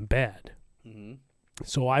already in bed. Mm-hmm.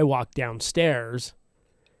 So I walk downstairs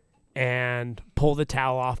and pull the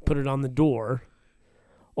towel off, put it on the door,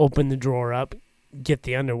 open the drawer up, get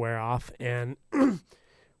the underwear off, and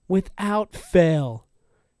without fail,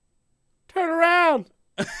 turn around.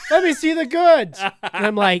 Let me see the goods. And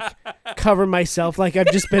I'm like, cover myself like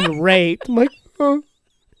I've just been raped. I'm like, oh.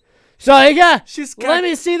 So let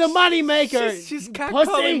me see the money maker. She's pussy.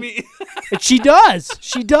 catcalling me. And she does.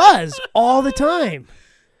 She does all the time.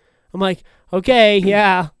 I'm like, okay,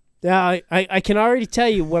 yeah. I can already tell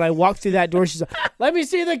you when I walk through that door, she's like, let me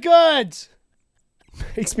see the goods.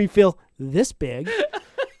 Makes me feel this big.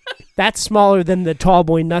 That's smaller than the tall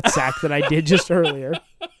boy nutsack that I did just earlier.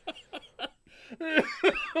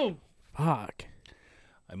 Fuck.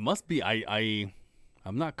 I must be. I'm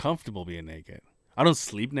not comfortable being naked. I don't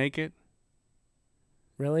sleep naked.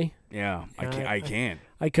 Really? Yeah, I can't.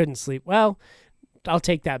 I couldn't sleep. Well, I'll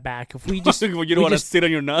take that back. If we just You don't want to sit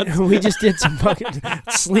on your nuts? we just did some fucking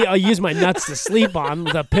sleep. I'll use my nuts to sleep on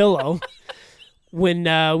with a pillow. When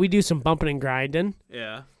we do some bumping and grinding,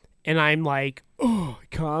 Yeah. and I'm like, oh,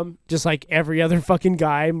 come, just like every other fucking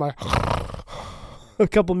guy. I'm like, a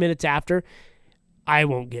couple minutes after, I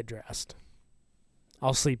won't get dressed.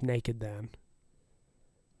 I'll sleep naked then.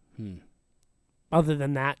 Other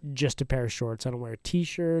than that, just a pair of shorts. I don't wear a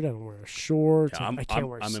t-shirt. I don't wear shorts. Yeah, I can't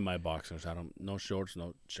wear. I'm in my boxers. No shorts,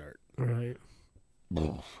 no shirt. Right.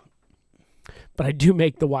 But I do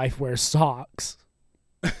make the wife wear socks,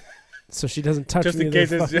 so she doesn't touch Just me. in with case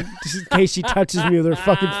her it's just in case she touches me with her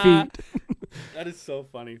fucking feet. That is so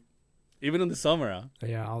funny. Even in the summer, huh?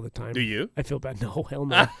 Yeah, all the time. Do you? I feel bad. No, hell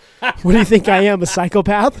no. What do you think I am, a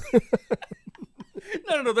psychopath?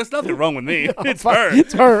 No. There's nothing wrong with me. It's Fuck, her.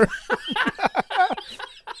 It's her.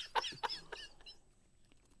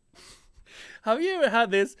 Have you ever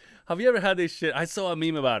had this? Shit? I saw a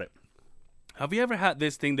meme about it. Have you ever had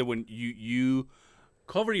this thing that when you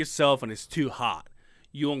cover yourself and it's too hot,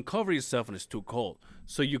 you uncover yourself and it's too cold,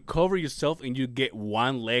 so you cover yourself and you get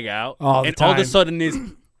one leg out, All the and all of a time. sudden it's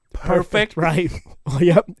perfect. Right. Oh,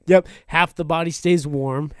 yep. Half the body stays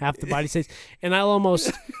warm. Half the body stays. And I'll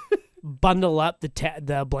almost bundle up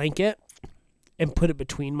the blanket and put it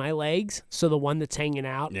between my legs, so the one that's hanging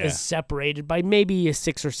out Yeah. is separated by maybe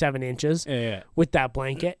 6 or 7 inches Yeah. with that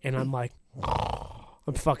blanket, and I'm like,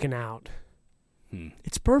 I'm fucking out.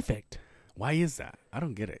 It's perfect. Why is that? I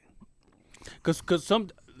don't get it. Because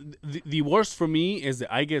the worst for me is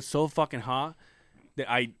that I get so fucking hot that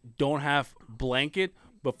I don't have blanket,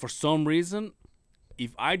 but for some reason,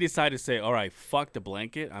 if I decide to say, all right, fuck the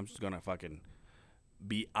blanket, I'm just going to fucking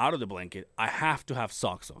be out of the blanket, I have to have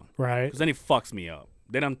socks on. Right. Because then it fucks me up.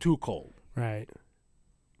 Then I'm too cold. Right.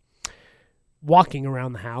 Walking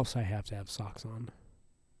around the house, I have to have socks on.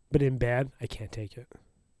 But in bed, I can't take it.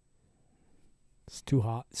 It's too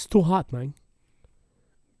hot. It's too hot, man.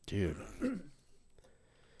 Dude.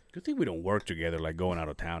 Good thing we don't work together, like going out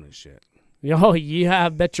of town and shit. Yo, yeah,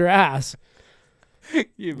 bet your ass. You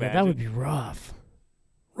Yeah, imagine? that would be rough.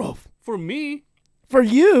 Rough. For me? For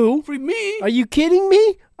you? For me? Are you kidding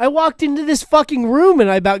me? I walked into this fucking room and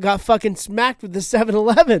I about got fucking smacked with the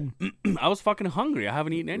 7-Eleven. I was fucking hungry. I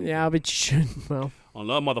haven't eaten anything. Yeah, but you shouldn't. Well,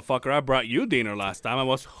 Although, motherfucker, I brought you dinner last time. I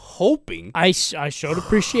was hoping. I showed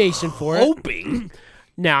appreciation for it. Hoping.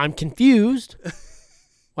 Now I'm confused.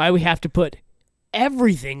 Why we have to put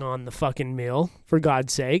everything on the fucking meal, for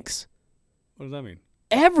God's sakes. What does that mean?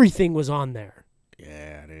 Everything was on there.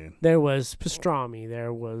 Yeah, dude. There was pastrami.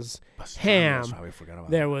 There was That's ham. how we forgot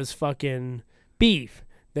about There that. was fucking beef.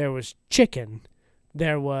 There was chicken.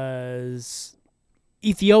 There was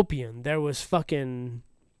Ethiopian. There was fucking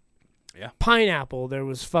pineapple. There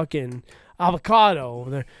was fucking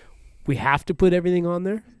avocado. We have to put everything on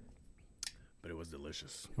there. But it was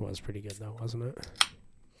delicious. It was pretty good, though, wasn't it?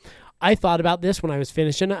 I thought about this when I was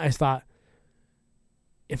finishing it. I thought,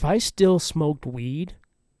 if I still smoked weed,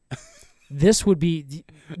 there would be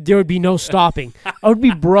no stopping. I would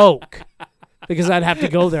be broke because I'd have to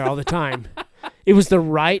go there all the time. It was the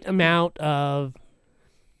right amount of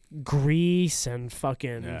grease and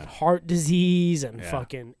fucking heart disease and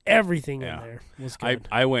fucking everything in there was good.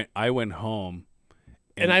 I went home,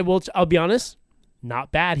 and I'll be honest,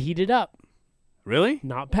 not bad heated up. Really?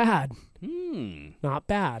 Not bad. Not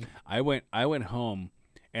bad. I went home,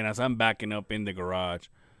 and as I'm backing up in the garage,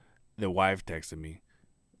 the wife texted me,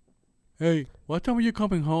 "Hey, what time are you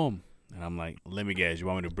coming home?" And I'm like, "Let me guess, you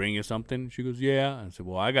want me to bring you something?" She goes, "Yeah." I said,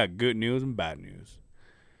 "Well, I got good news and bad news."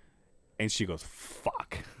 And she goes,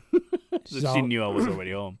 "Fuck." So she knew I was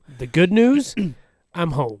already home. The good news,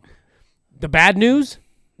 I'm home. The bad news,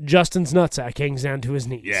 Justin's nutsack hangs down to his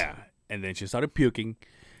knees. Yeah. And then she started puking,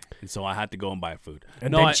 and so I had to go and buy food.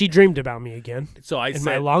 And then she dreamed about me again. So I said,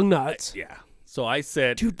 my long nuts. Yeah. So I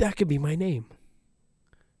said, dude, that could be my name.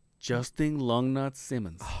 Justin Longnut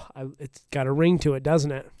Simmons. It's got a ring to it,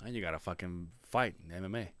 doesn't it? And you got to fucking fight in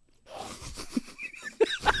MMA.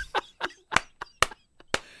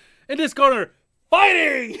 In this corner,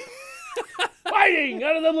 fighting! Fighting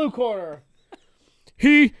out of the blue corner.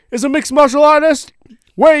 He is a mixed martial artist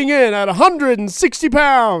weighing in at 160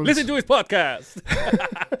 pounds. Listen to his podcast.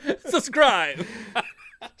 Subscribe.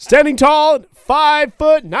 Standing tall at 5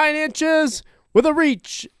 foot 9 inches with a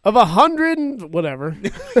reach of 100 whatever.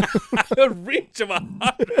 A reach of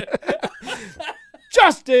 100.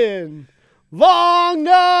 Justin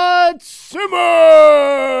Longnut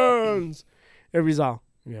Simmons. Everybody's all,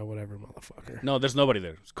 yeah, whatever, motherfucker. No, there's nobody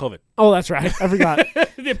there. It's COVID. Oh, that's right. I forgot.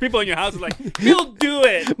 The people in your house are like, he'll do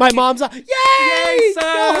it. My mom's like, yay, son.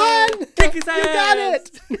 Johan, Kick his ass. You got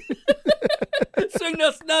it. Swing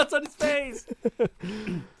those nuts on his face.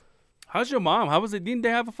 How's your mom? How was it? Didn't they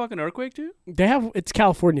have a fucking earthquake too? It's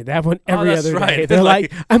California. They have one every that's other right. day. They're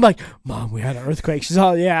like, I'm like, Mom, we had an earthquake. She's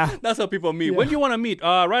all, yeah. That's how people meet. When do you want to meet?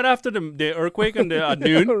 Right after the earthquake on the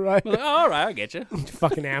noon. Right. I'm like, all right, I'll get you.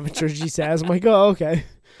 Fucking amateur, she says. I'm like, oh, okay.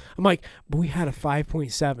 I'm like, but we had a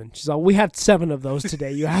 5.7. She's all, we had 7 of those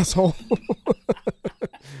today, you asshole.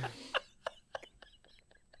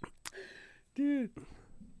 Dude.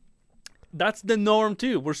 That's the norm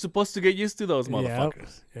too. We're supposed to get used to those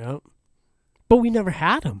motherfuckers. Yep. But we never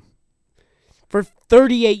had them. For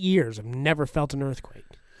 38 years, I've never felt an earthquake.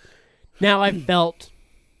 Now I've felt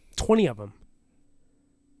 20 of them.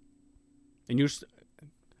 And you're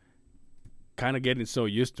kind of getting so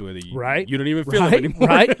used to it that right? You don't even feel it anymore.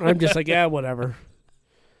 Right? I'm just like, yeah, whatever.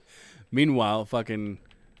 Meanwhile, fucking,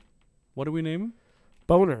 what do we name him?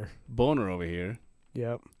 Boner over here.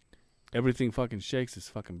 Yep. Everything fucking shakes his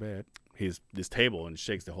fucking bed. This table and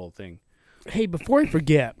shakes the whole thing. Hey, before I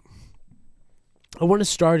forget, I want to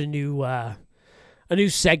start a new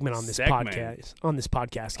segment on this podcast. On this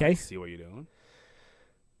podcast, okay? I see what you're doing.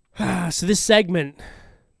 So this segment,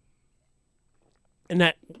 and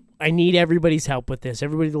that I need everybody's help with this.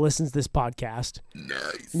 Everybody that listens to this podcast,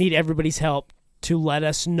 nice. Need everybody's help to let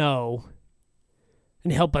us know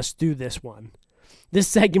and help us through this one. This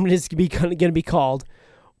segment is going to be called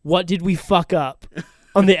 "What Did We Fuck Up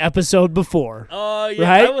on the Episode Before?" Oh yeah,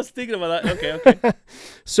 right? I was thinking about that. Okay.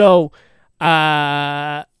 So,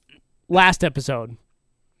 last episode,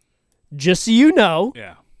 just so you know,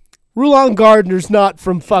 Yeah. Rulon Gardner's not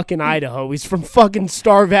from fucking Idaho. He's from fucking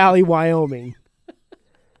Star Valley, Wyoming.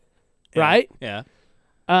 Yeah. Right? Yeah.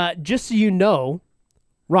 Just so you know,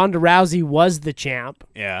 Ronda Rousey was the champ.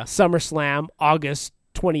 Yeah. SummerSlam, August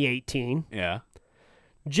 2018. Yeah.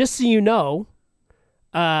 Just so you know,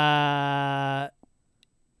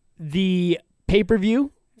 the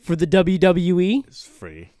pay-per-view for the WWE It's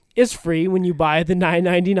free. is free when you buy the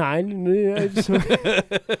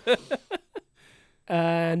 $9.99.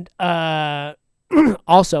 And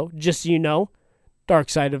also, just so you know, Dark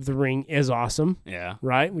Side of the Ring is awesome. Yeah.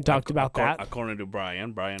 Right? We talked about that. According to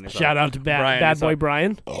Brian. Brian is Shout out to Bad Boy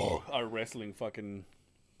Brian. Our wrestling fucking...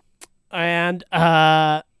 And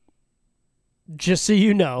just so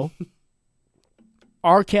you know,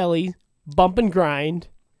 R. Kelly, Bump and Grind,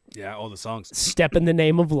 Yeah, all the songs. Step in the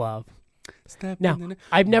Name of Love. Now, in the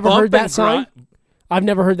I've never Bump heard that and song. I've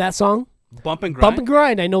never heard that song. Bump and Grind? Bump and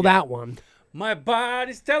Grind, I know that one. My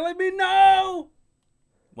body's telling me no.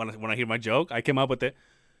 When I hear my joke, I came up with it.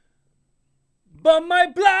 But my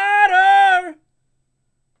bladder's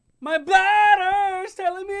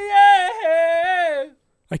telling me yeah.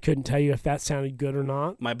 I couldn't tell you if that sounded good or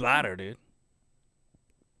not. My bladder, dude.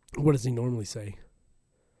 What does he normally say?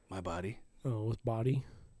 My body. Oh, his body.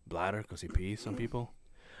 Bladder, because he pees, some people.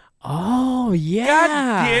 Oh, yeah.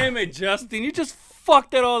 God damn it, Justin. You just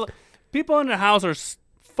fucked it all. People in the house are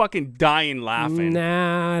fucking dying laughing.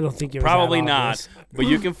 Nah, I don't think you're Probably not. But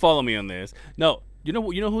you can follow me on this. No, you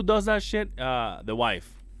know who does that shit? The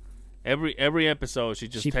wife. Every episode, she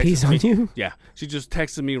pees on you? Yeah, she just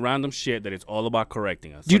texted me random shit that it's all about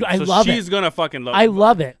correcting us. Dude, I love it. She's gonna fucking love it. I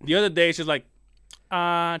love it. The other day, she's like,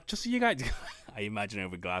 just so you guys, I imagine her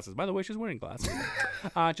with glasses. By the way, she's wearing glasses.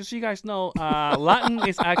 Just so you guys know, Latin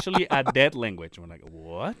is actually a dead language. And we're like,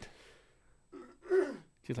 what?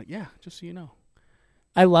 She's like, yeah, just so you know.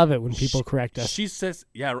 I love it when people correct us. She says,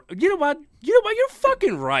 yeah, you know what? You're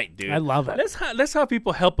fucking right, dude. I love it. Let's have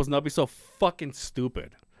people help us not be so fucking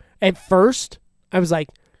stupid. At first, I was like,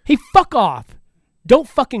 hey, fuck off. Don't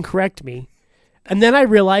fucking correct me. And then I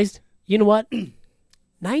realized, you know what?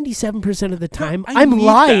 97% of the time, I'm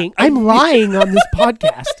lying. I'm lying on this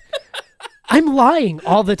podcast. I'm lying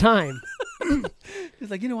all the time.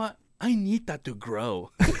 He's like, you know what? I need that to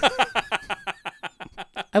grow.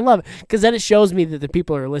 I love it. Because then it shows me that the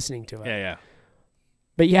people are listening to it. Yeah.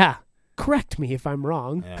 But yeah, correct me if I'm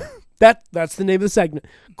wrong. Yeah. That's the name of the segment.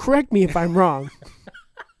 Correct me if I'm wrong.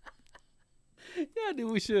 Yeah, dude,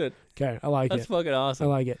 we should. Okay, I like it. That's fucking awesome. I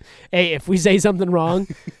like it. Hey, if we say something wrong,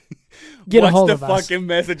 get a hold of us. Watch the fucking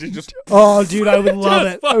message and just... Oh, dude, I would love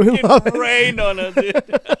it. I would love it. Rain on us, dude.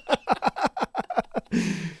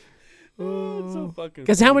 It's so fucking...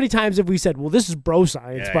 Because how many times have we said, well, this is bro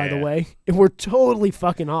science, by the way, and we're totally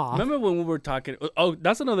fucking off. Remember when we were talking... Oh,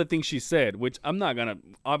 that's another thing she said, which I'm not going to...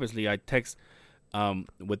 Obviously, I text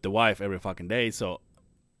with the wife every fucking day, so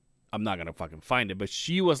I'm not going to fucking find it. But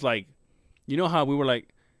she was like... You know how we were like,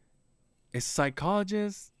 is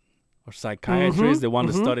psychologists or psychiatrists the one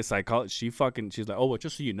to study psychology? She's like, oh, well,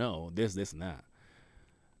 just so you know, this, and that.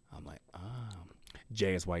 I'm like,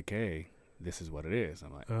 JSYK, this is what it is.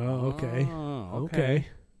 I'm like, okay.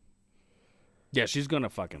 Yeah, she's going to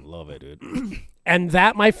fucking love it, dude. And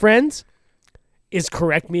that, my friends, is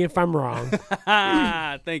correct me if I'm wrong.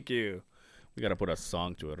 Thank you. We got to put a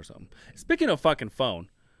song to it or something. Speaking of fucking phone,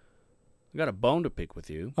 I got a bone to pick with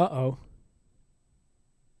you. Uh-oh.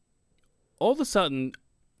 All of a sudden,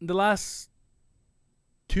 the last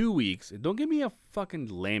 2 weeks, don't give me a fucking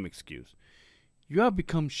lame excuse. You have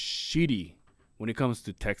become shitty when it comes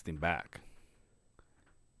to texting back.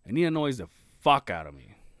 And it annoys the fuck out of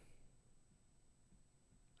me.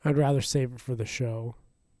 I'd rather save it for the show.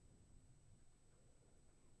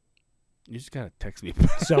 You just gotta text me.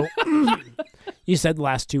 So, you said the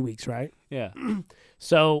last 2 weeks, right? Yeah.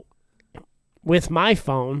 So, with my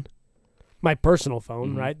phone, my personal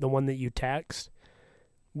phone, right, the one that you text,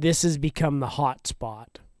 this has become the hot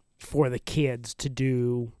spot for the kids to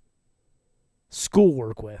do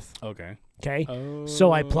schoolwork with. Okay.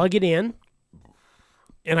 So I plug it in,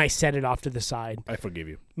 and I set it off to the side. I forgive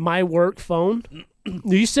you. My work phone,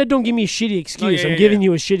 you said don't give me a shitty excuse. I'm giving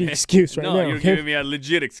you a shitty excuse right now. No, you're giving me a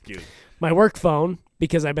legit excuse. My work phone,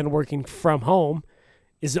 because I've been working from home,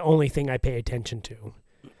 is the only thing I pay attention to.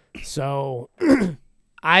 So...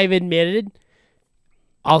 I've admitted,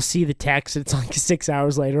 I'll see the text, and it's like 6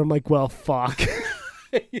 hours later. I'm like, well, fuck.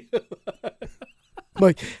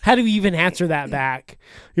 Like, how do we even answer that back?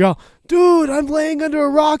 You're all, dude, I'm laying under a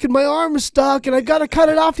rock, and my arm is stuck, and I got to cut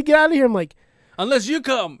it off to get out of here. I'm like... Unless you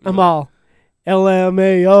come. I'm all,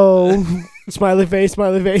 LMAO, smiley face,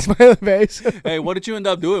 smiley face, smiley face. Hey, what did you end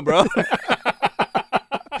up doing, bro?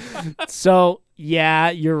 So,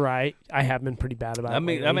 yeah, you're right. I have been pretty bad about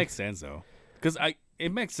it. That makes sense, though. Because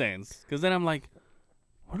it makes sense. Because then I'm like,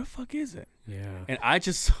 what the fuck is it? Yeah. And I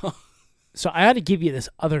just saw. So I had to give you this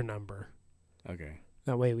other number. Okay.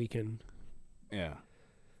 That way we can. Yeah.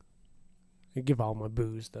 I give all my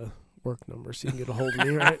booze the work number so you can get a hold of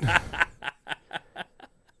me, right?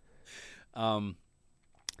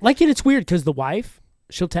 Like it's weird because the wife,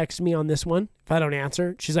 she'll text me on this one. If I don't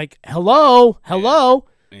answer, she's like, hello. Yeah.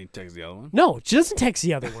 And you text the other one? No, she doesn't text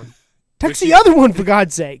the other one. Text the other one, for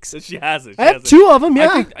God's sakes. She has it. I have two of them,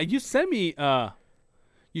 yeah. You sent me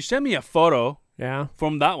a photo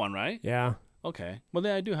from that one, right? Yeah. Okay. Well,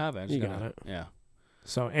 then I do have it. You got it. Yeah.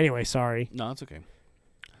 So, anyway, sorry. No, it's okay.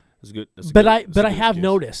 That's good. But I have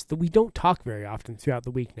noticed that we don't talk very often throughout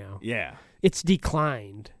the week now. Yeah. It's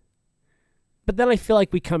declined. But then I feel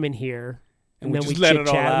like we come in here and then we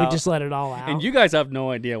chit-chat. We just let it all out. And you guys have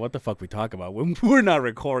no idea what the fuck we talk about when we're not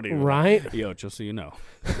recording. Right? Yo, just so you know.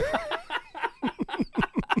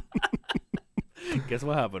 Guess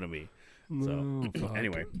what happened to me? So,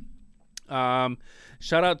 anyway.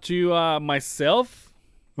 Shout out to myself.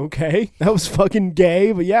 Okay. That was fucking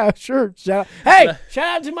gay, but yeah, sure. Shout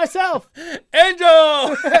out to myself.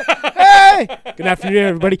 Angel! Hey! Good afternoon,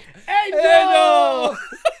 everybody. Angel!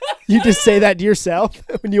 You just say that to yourself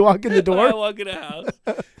when you walk in the I door? walk in the house.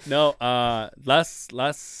 No, last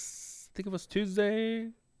I think it was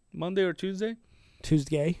Monday or Tuesday.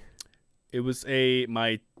 Tuesday. It was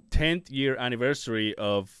my 10th year anniversary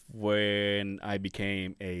of when I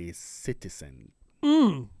became a citizen.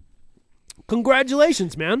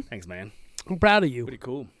 Congratulations, man. Thanks, man. I'm proud of you. Pretty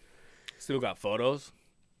cool. Still got photos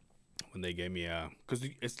when they gave me because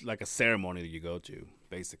it's like a ceremony that you go to,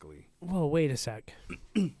 basically. Whoa, wait a sec.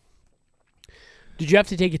 Did you have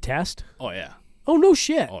to take a test? Oh yeah. Oh, no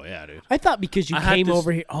shit. Oh yeah, dude. I thought because you I had came this-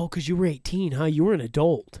 over here. Oh, because you were 18, huh? You were an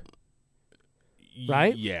adult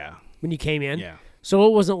Right? Yeah. when you came in. Yeah. So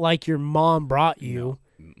it wasn't like your mom brought you.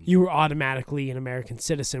 No. Mm-mm. You were automatically an American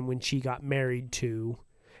citizen when she got married to.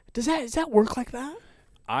 Does that work like that?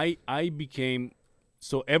 I became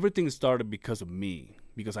so everything started because of me,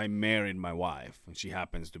 because I married my wife and she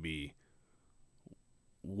happens to be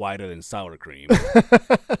whiter than sour cream.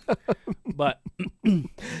 But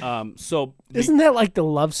so Isn't that like the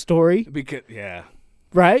love story, because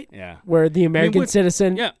right? yeah. Where the American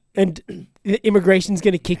citizen Yeah. and immigration's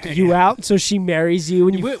going to kick you out, so she marries you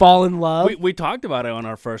and you We- fall in love. We talked about it on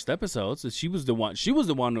our first episodes. That she was the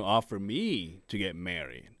one who offered me to get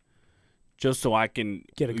married, just so I can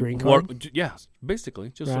Get a green work. card? Yeah, basically,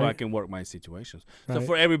 just so I Right. can work my situations. So Right.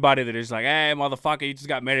 for everybody that is like, "Hey, motherfucker, you just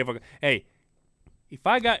got married." Hey, if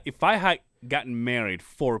I had gotten married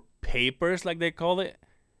for papers, like they call it,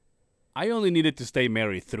 I only needed to stay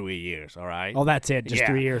married 3 years. All right. Oh, that's it. Just Yeah.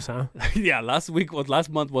 3 years, huh? Yeah. Last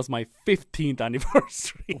month was my 15th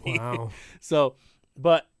anniversary. Wow. So,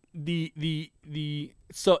 but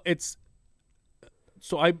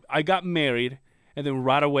I got married, and then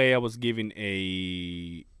right away I was given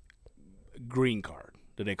a green card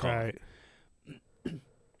that they call it.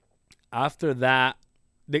 After that,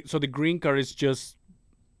 so the green card is just,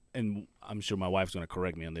 and I'm sure my wife's gonna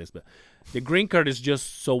correct me on this, but the green card is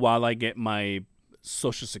just so while I get my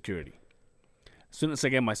Social Security. As soon as I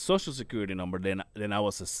get my Social Security number, then I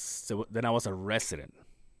was a resident.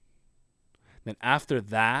 Then after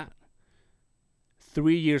that,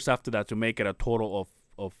 3 years after that, to make it a total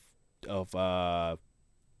of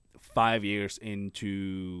 5 years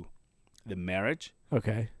into the marriage,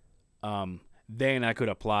 Okay. then I could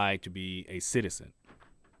apply to be a citizen,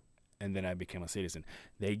 and then I became a citizen.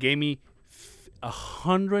 They gave me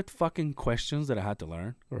 100 fucking questions that I had to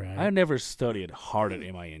learn. Right. I never studied harder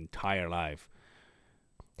in my entire life.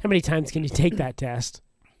 How many times can you take that test?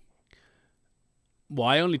 Well,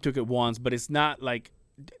 I only took it once, but it's not like,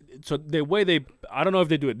 so the way I don't know if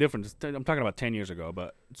they do it different. I'm talking about 10 years ago,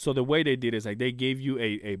 but so the way they did is like they gave you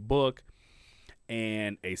a book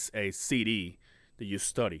and a CD that you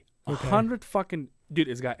study. Okay. 100 fucking, dude,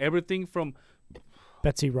 it's got everything from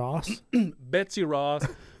Betsy Ross? Betsy Ross,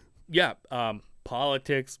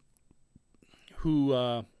 politics,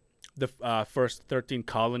 the first 13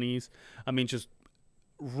 colonies. I mean, just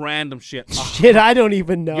random shit. Shit, I don't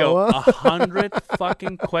even know. Yo, huh? 100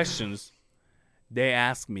 fucking questions. They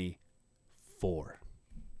asked me 4.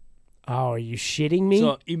 Oh, are you shitting me?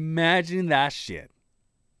 So imagine that shit.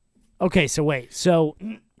 Okay, so wait. So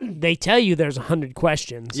they tell you there's 100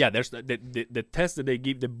 questions. Yeah, there's the test that they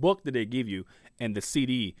give, the book that they give you, and the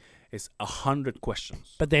CD is 100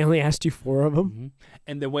 questions. But they only asked you 4 of them? Mm-hmm.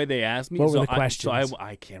 And the way they asked me, What were so the questions?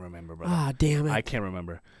 I can't remember, brother. Ah, damn it. I can't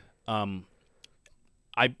remember. They're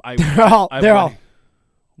all.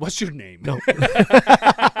 What's your name? No.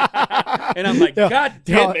 And I'm like, God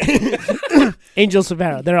damn it. Angel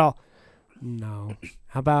Severo. They're all. No.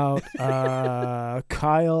 How about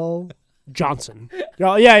Kyle Johnson? They're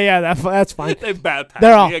all, yeah, that's fine. They baptized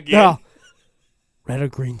They're all. me again. They're all. Red or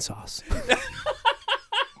green sauce?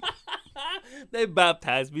 They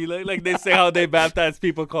baptized me like they say how they baptize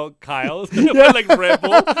people called Kyles, like Red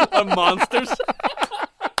Bull or Monsters.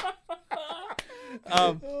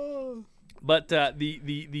 But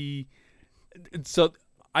so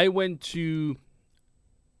I went to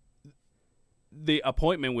the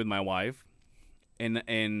appointment with my wife, and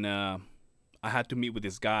I had to meet with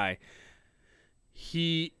this guy.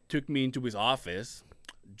 He took me into his office,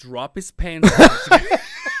 dropped his pants.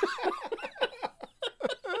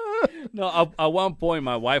 No, at one point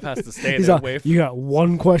my wife has to stay He's there all, way. you got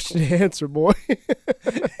one question to answer, boy.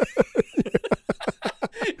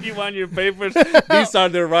 You want your papers? These are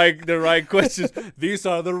the right questions. These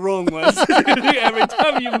are the wrong ones. Every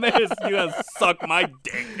time you miss, you gotta suck my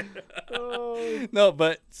dick. No,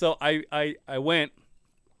 but so I went.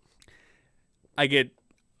 I get,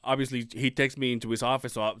 obviously he takes me into his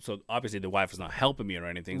office, so obviously the wife is not helping me or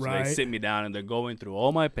anything. So Right. they sit me down and they're going through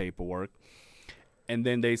all my paperwork, and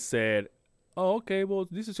then they said, oh, okay, well,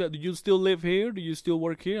 this is, do you still live here? Do you still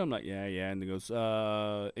work here? I'm like, yeah. And he goes,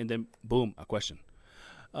 and then, boom, a question.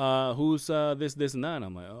 Who's this, and that? And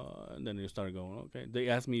I'm like, oh, and then they started going, okay. They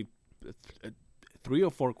asked me 3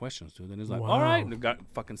 or 4 questions, dude. And it's like, Wow. all right, and they got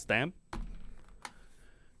fucking stamp.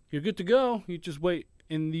 You're good to go. You just wait.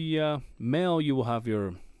 In the mail, you will have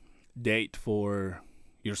your date for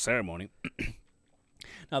your ceremony.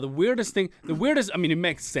 Now, the weirdest, I mean, it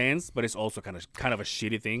makes sense, but it's also kind of a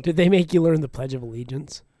shitty thing. Did they make you learn the Pledge of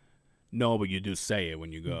Allegiance? No, but you do say it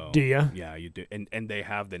when you go. Do you? Yeah, you do. And they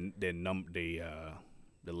have the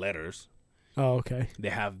letters. Oh, okay. They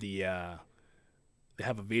have a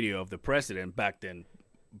video of the president back then,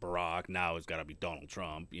 Barack. Now it's got to be Donald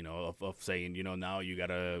Trump. You know, of saying, you know, now you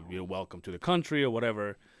gotta, you're welcome to the country or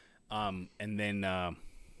whatever. And then at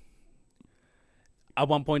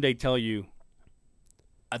one point they tell you,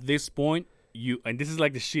 at this point, and this is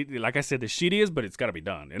like like I said, the shittiest, but it's got to be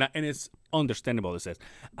done. And it's understandable, it says.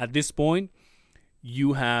 At this point,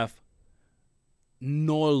 you have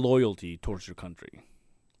no loyalty towards your country.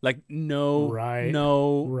 Like, no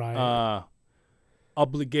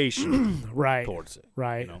obligation towards it.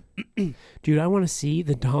 Right. You know? Dude, I want to see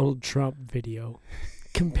the Donald Trump video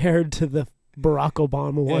compared to the Barack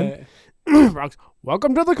Obama one. Barack's,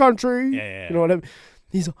 welcome to the country. Yeah. You know what I mean?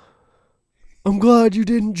 He's I'm glad you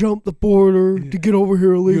didn't jump the border to get over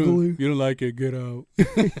here illegally. You don't like it, get out.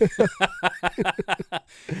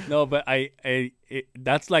 No, but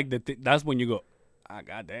that's like that's when you go,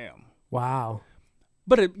 goddamn. Wow.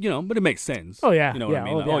 But it makes sense. Oh yeah. You know what I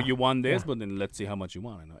mean? Like, yeah. oh, you want this, Yeah. but then let's see how much you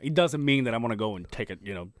want. It doesn't mean that I'm gonna go and take a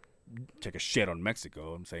shit on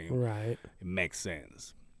Mexico. I'm saying Right. it makes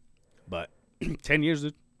sense. But 10 years,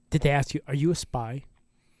 Did they ask you, are you a spy?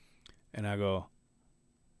 and I go,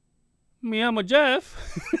 me, I'm a Jeff.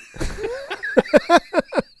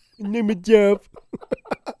 Name it Jeff.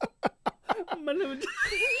 My name is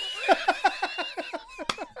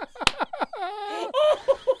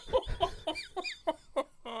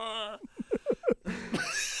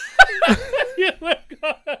Yeah, my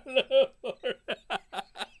God, Lord.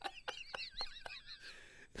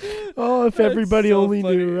 Oh, if everybody so only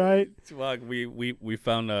funny. knew, right? Fuck, we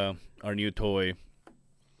found our new toy.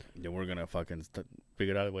 Then we're gonna fucking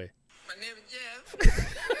figure it out a way. My name is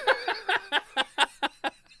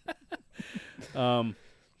Jeff.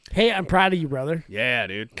 Hey, I'm proud of you, brother. Yeah,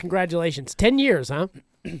 dude. Congratulations. 10 years, huh?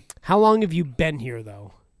 How long have you been here,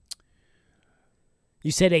 though?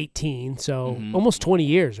 You said 18, so almost 20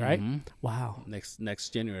 years, right? Mm-hmm. Wow. Next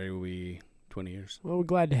January will be 20 years. Well, we're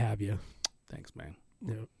glad to have you. Thanks, man.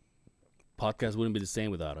 Yeah. Podcast wouldn't be the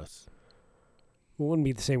same without us. It wouldn't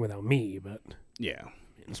be the same without me, but... Yeah.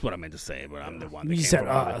 That's what I meant to say, but I'm the one that You came said from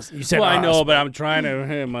all that. us. You said well, us. I know, but I'm trying to,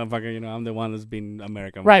 hey, motherfucker, I'm the one that's been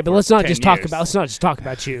American. Right, but for let's not 10 just talk years. about. Let's not just talk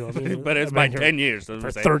about you. I mean, But it's I've been been 10 here years. That's for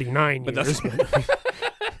what I'm saying. 39 But years.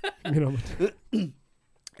 You know.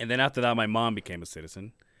 And then after that, my mom became a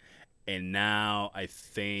citizen. And now I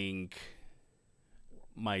think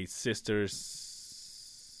my sister's...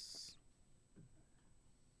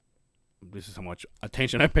 This is how much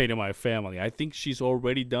attention I pay to my family. I think she's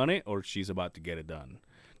already done it or she's about to get it done.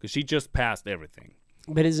 Because she just passed everything.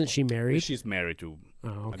 But isn't she married? She's married to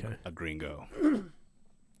Oh, okay. a gringo.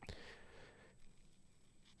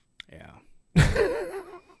 Yeah.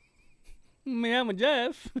 Me, I'm a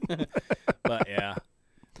Jeff. But yeah.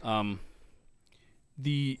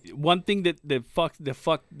 The one thing that fucked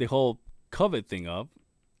the whole COVID thing up,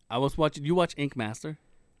 I was watching. You watch Ink Master?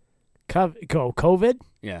 COVID?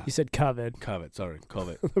 Yeah. You said COVID. COVID. Sorry,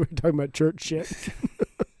 COVID. We're talking about church shit.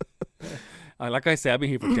 Like I said, I've been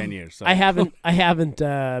here for 10 years. So. I haven't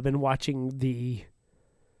been watching the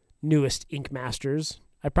newest Ink Masters.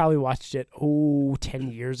 I probably watched it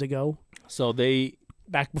 10 years ago. So they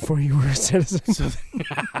back before you were a citizen. So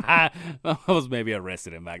I was maybe a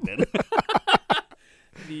resident back then.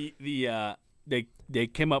 They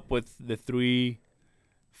came up with the 3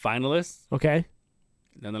 finalists. Okay.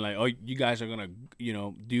 And they're like, oh, you guys are gonna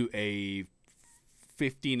do a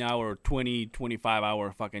 15-hour, 20,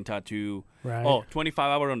 25-hour fucking tattoo. Right. Oh,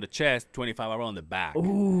 25-hour on the chest, 25-hour on the back.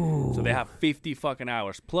 Ooh. So they have 50 fucking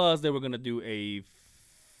hours. Plus, they were gonna do a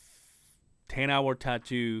 10-hour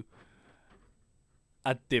tattoo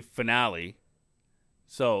at the finale.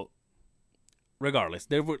 So, regardless,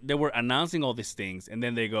 they were announcing all these things, and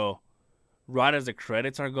then they go, right as the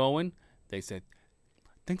credits are going, they said,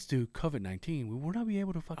 thanks to COVID-19, we will not be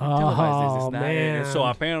able to fucking televise this. Man. And so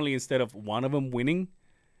apparently, instead of one of them winning,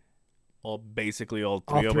 basically all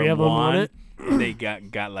three All of three them of them won. won it? They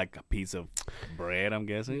got like a piece of bread, I'm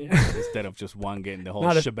guessing, Yeah. instead of just one getting the whole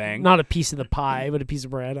Not shebang. not a piece of the pie, but a piece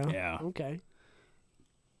of bread. Huh? Yeah. Okay.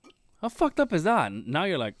 How fucked up is that? Now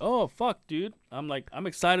you're like, oh fuck, dude. I'm like, I'm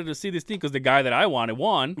excited to see this thing because the guy that I wanted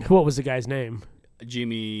won, What was the guy's name?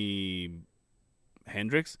 Jimi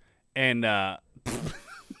Hendrix, and I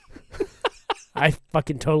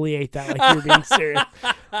fucking totally ate that like you were being serious.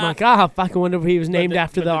 I'm like, I fucking wonder if he was named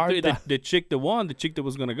after the chick that won, the chick that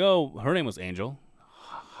was gonna go, her name was Angel.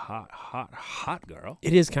 Hot girl.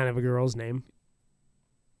 It is kind of a girl's name.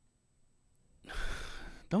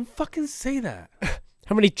 Don't fucking say that.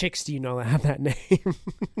 How many chicks do you know that have that name?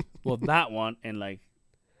 Well, that one and like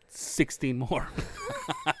 16 more.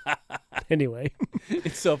 Anyway.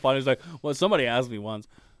 It's so funny. It's like, well, somebody asked me once,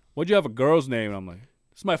 what'd you have a girl's name? And I'm like,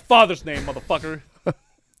 it's my father's name, motherfucker.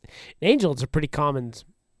 Angel is a pretty common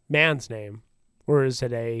man's name. Or is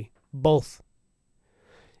it a both?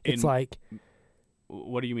 It's like...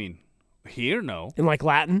 What do you mean? Here? No. In like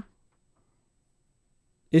Latin?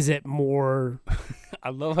 Is it more I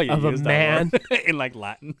love how you of a use man? that word. In like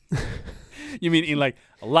Latin? You mean in like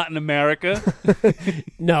Latin America?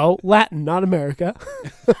 No, Latin, not America.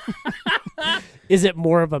 Is it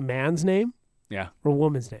more of a man's name Yeah. or a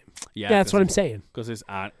woman's name? Yeah, That's what I'm saying. Because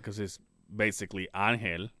it's basically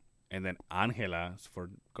Angel, and then Angela is for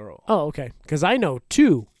girl. Oh, okay. Because I know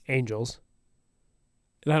 2 angels.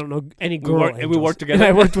 And I don't know any girl angels. And we work together.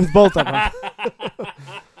 And I worked with both of them.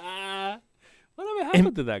 Whatever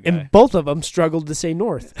happened to that guy? And both of them struggled to say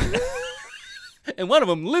north. And one of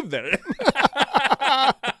them lived there.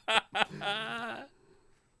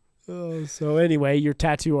 Oh, so anyway, your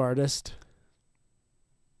tattoo artist.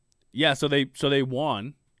 Yeah, so they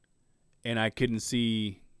won, and I couldn't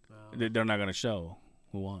see. They're not gonna show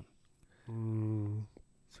who won.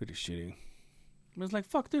 It's pretty shitty. I was like,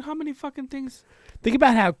 fuck, dude, how many fucking things? Think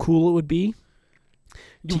about how cool it would be.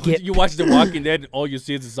 You watch The Walking Dead, and all you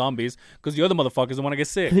see is the zombies, because the other motherfuckers don't want to get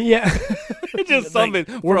sick. Yeah. It's just zombies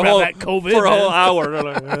we're about that COVID, for a whole man. hour. They're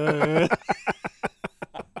like,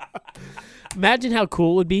 Imagine how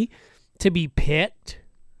cool it would be to be picked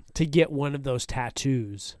to get one of those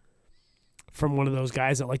tattoos from one of those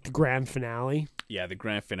guys at like the grand finale. Yeah, the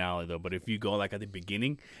grand finale though. But if you go like at the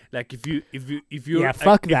beginning, like if you're if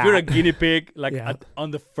fuck you're a that. guinea pig, like Yeah.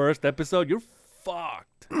 on the first episode, you're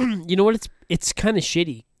fucked. You know what? It's kind of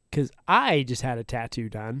shitty because I just had a tattoo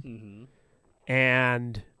done, Mm-hmm.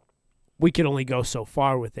 and we could only go so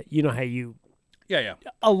far with it. You know how Yeah.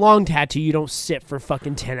 a long tattoo, you don't sit for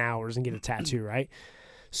fucking 10 hours and get a tattoo, right?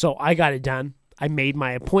 So I got it done. I made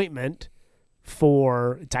my appointment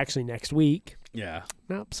for, it's actually next week. Yeah.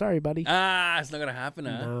 Nope, sorry, buddy. It's not gonna happen.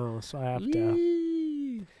 Huh? No, so I have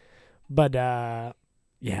to. But,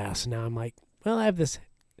 yeah, so now I'm like, well, I have this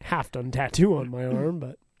half-done tattoo on my arm,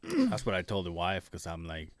 but. That's what I told the wife, because I'm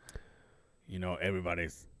like, you know,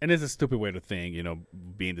 everybody's, and it's a stupid way to think, you know,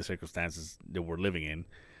 being the circumstances that we're living in.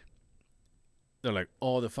 They're like,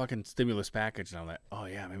 oh, the fucking stimulus package, and I'm like, oh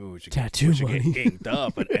yeah, maybe we should Tattoo get money. inked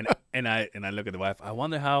up, and I look at the wife. I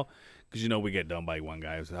wonder how, because you know we get done by one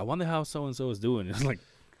guy. I wonder how so and so is doing. It's like,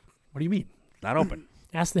 what do you mean? Not open.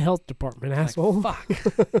 Ask the health department, asshole. Like,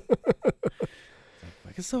 fuck.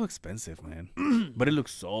 Like it's so expensive, man, but it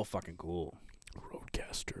looks so fucking cool.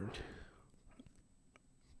 Roadcaster.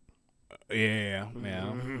 Yeah.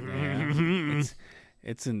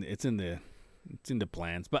 It's in the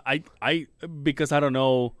plans, but I because I don't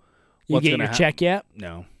know. You What's get gonna your check yet?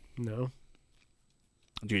 No. No.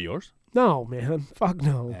 Do you get yours? No, man. Fuck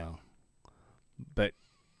no. No. But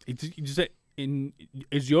you say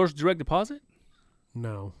is yours direct deposit?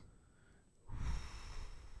 No.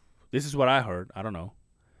 This is what I heard. I don't know.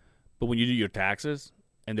 But when you do your taxes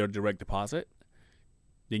and they're direct deposit,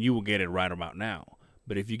 then you will get it right about now.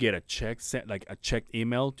 But if you get a check sent, like a check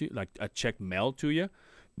email to, like a check mailed to you,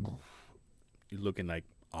 you're looking like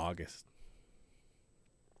August.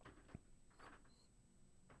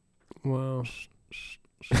 Wow.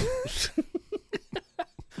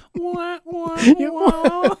 Wah, wah,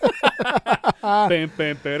 wah. Bam,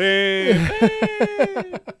 bam, ba-dee,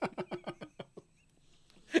 bam.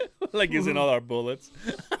 Like using all our bullets.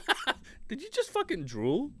 Did you just fucking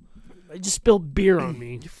drool? I just spilled beer on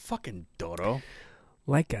me. You fucking dodo.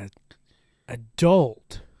 Like a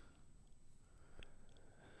adult.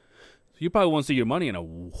 You probably won't see your money in a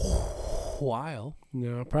while.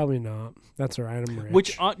 No, probably not. That's all right. I'm rich.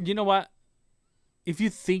 Which, you know what? If you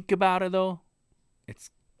think about it, though, it's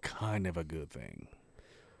kind of a good thing.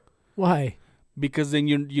 Why? Because then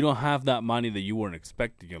you don't have that money that you weren't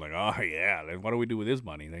expecting. You're like, oh, yeah, then what do we do with this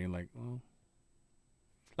money? Then you're like, well.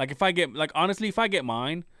 Like, honestly, if I get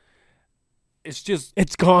mine, it's just.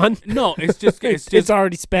 It's gone? No, it's just. It's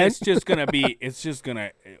already spent? It's just going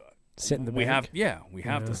to. Sit in the we bank?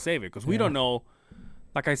 have to save it because we Yeah. don't know.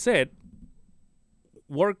 Like I said,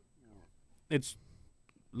 work it's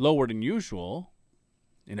lower than usual,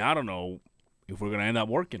 and I don't know if we're gonna end up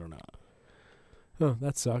working or not. Oh,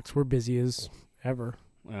 that sucks. We're busy as ever.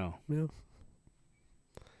 Well, Yeah.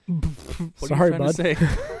 what Sorry, are you trying bud. to say?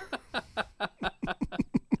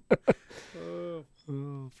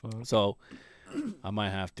 Oh, fuck. So I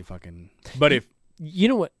might have to fucking. But if You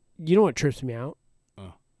know what trips me out?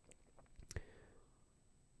 Oh.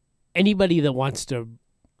 Anybody that wants to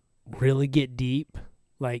really get deep,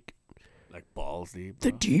 like balls deep, the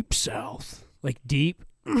bro. deep south, like deep,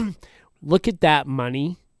 look at that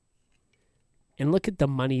money and look at the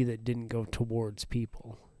money that didn't go towards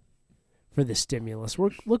people for the stimulus.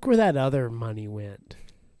 Look where that other money went.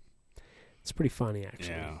 It's pretty funny,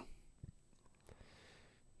 actually. Yeah.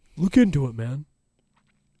 Look into it, man.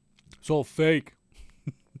 It's all fake.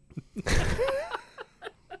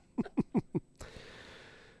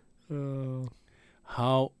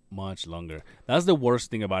 How much longer? That's the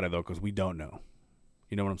worst thing about it, though, because we don't know.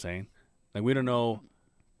 You know what I'm saying? Like, we don't know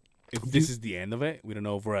if this is the end of it. We don't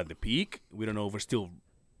know if we're at the peak. We don't know if we're still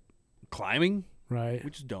climbing. Right. We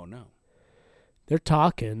just don't know. They're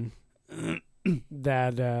talking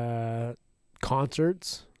that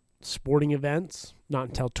concerts, sporting events, not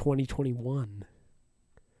until 2021.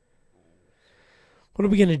 What are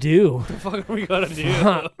we going to do? What the fuck are we going to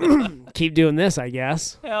do? Keep doing this, I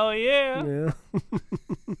guess. Hell yeah. Yeah.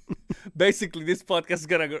 Basically, this podcast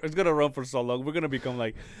is gonna run for so long. We're going to become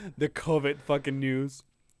like the COVID fucking news.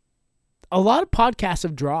 A lot of podcasts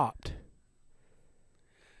have dropped.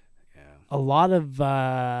 Yeah. A lot of,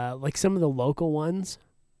 like some of the local ones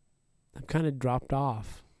have kind of dropped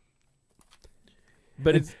off.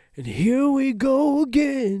 But it's... And here we go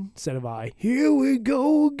again, said of I. Here we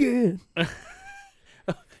go again.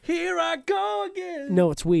 Here I go again. No,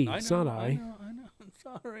 it's we. I It's know, not I. I know. I'm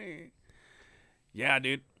sorry. Yeah,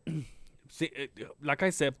 dude. See, like I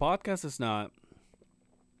said, podcast is not...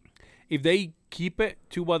 If they keep it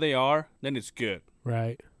to what they are, then it's good.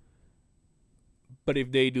 Right. But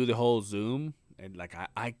if they do the whole Zoom, and like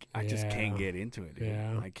I just can't Yeah. get into it. Dude.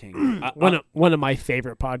 Yeah. I can't. One of my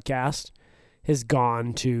favorite podcasts has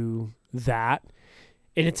gone to that.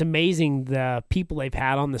 And it's amazing the people they've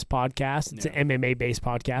had on this podcast. It's an MMA-based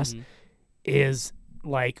podcast. Mhm. Is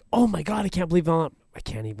like, oh my God, I can't believe I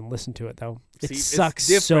can't even listen to it, though. It See, it's sucks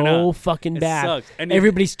different, so huh? fucking It bad. sucks. And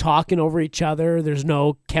Everybody's talking over each other. There's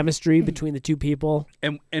no chemistry between the two people.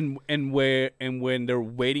 and when they're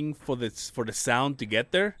waiting for the sound to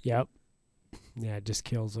get there, Yep. Yeah, it just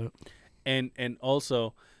kills it. and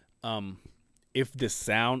also, if the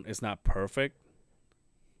sound is not perfect,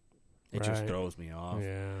 it just Right. throws me off.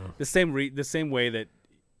 Yeah. The same way that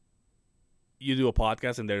you do a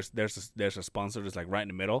podcast and there's a sponsor that's like right in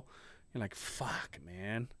the middle. You're like, fuck,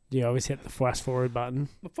 man. Do you always hit the fast forward button?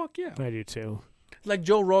 But fuck yeah. I do too. Like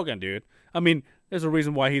Joe Rogan, dude. I mean, there's a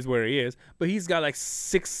reason why he's where he is, but he's got like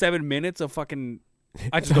 6-7 minutes of fucking.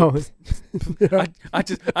 I just go, I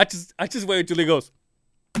just wait until he goes.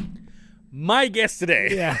 My guest today.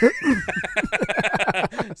 Yeah.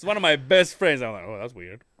 It's one of my best friends. I'm like, oh, that's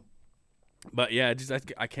weird. But yeah,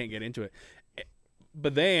 I can't get into it.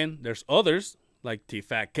 But then there's others like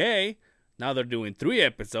T-Fat K. Now they're doing 3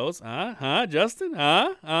 episodes. Huh, Justin?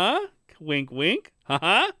 Wink, wink. See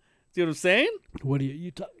what I'm saying? What are you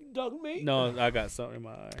talking to me? No, I got something in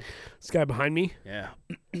my eye. This guy behind me. Yeah.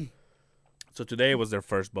 So today was their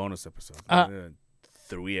first bonus episode.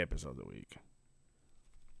 3 episodes a week.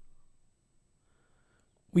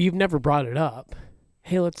 Well, you've never brought it up.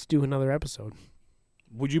 Hey, let's do another episode.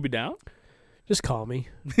 Would you be down? Just call me.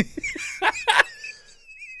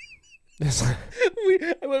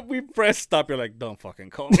 we press stop. You're like, don't fucking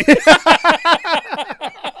call me.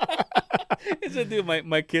 It's a dude.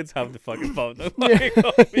 My kids have the fucking phone. Don't fucking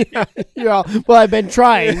call me. Yeah. Well, I've been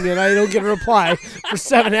trying, and I don't get a reply for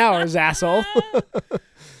 7 hours, asshole.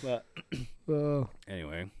 But Oh.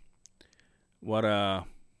 anyway, what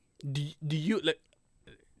do you like?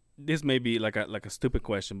 This may be like a stupid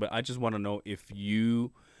question, but I just want to know if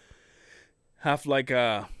you have like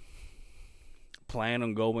a plan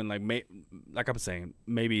on going like I'm saying,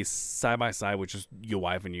 maybe side by side with just your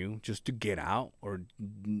wife and you, just to get out, or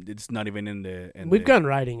it's not even in the. We've gone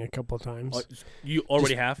riding a couple of times. Oh, you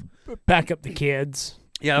already have. Pack up the kids.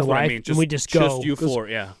 Yeah, that's the what I wife, mean. and we just go. Just you 'cause four,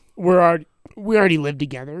 yeah, We already live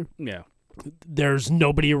together. yeah. There's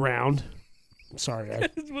nobody around. Sorry, I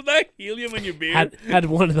Was that helium in your beard? had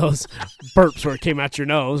one of those burps where it came out your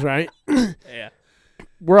nose, right? Yeah.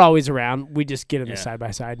 We're always around. We just get in the Yeah. side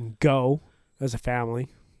by side and go as a family.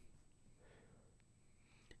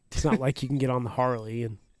 It's not like you can get on the Harley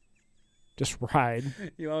and just ride.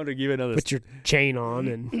 You want to give another? Put your chain on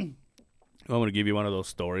and I'm gonna give you one of those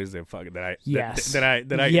stories that I Yes. that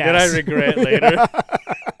I Yes. regret later.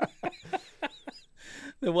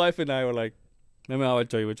 The wife and I were like, maybe I'll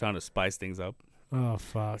tell you, we're trying to spice things up. Oh,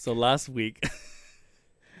 fuck. So last week, I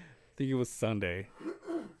think it was Sunday.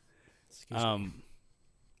 Excuse me.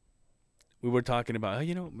 We were talking about,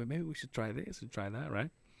 oh, maybe we should try this and try that, right?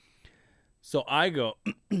 So I go,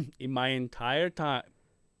 in the entire time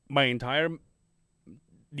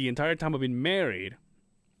I've been married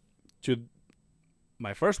to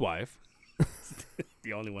my first wife,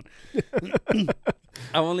 the only one,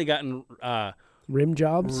 I've only gotten Rim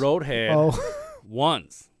jobs? roadhead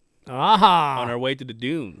once Aha. on our way to the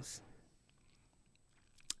dunes.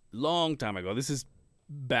 Long time ago. This is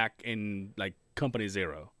back in like Company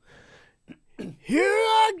Zero. Here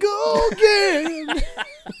I go again.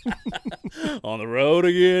 On the road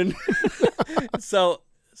again. So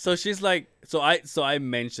she's like, so I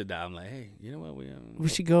mentioned that. I'm like, hey, you know what? We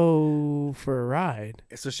should go for a ride.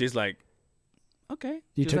 So she's like, okay.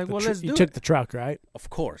 You She's took like, the well, let's do you it. took the truck, right? Of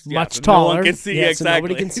course. Much No taller. one can see. Yeah, so exactly.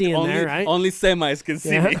 nobody can see in only, there, right? Only semis can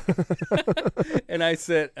see Yeah. me. And I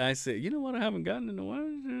said, you know what? I haven't gotten in a while.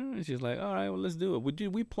 And she's like, all right, well, let's do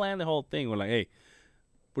it. We planned the whole thing. We're like, hey,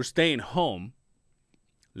 we're staying home.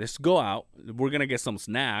 Let's go out. We're gonna get some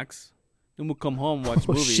snacks. Then we'll come home, watch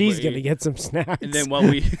Well, movies. she's going to get some snacks. And then while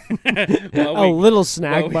we, a little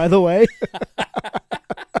snack, by the way.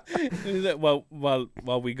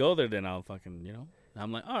 while we go there, then I'll fucking,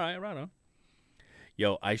 I'm like, all right, right on.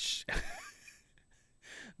 Yo,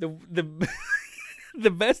 the the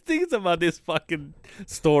best things about these fucking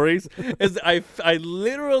stories is I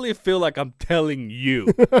literally feel like I'm telling you.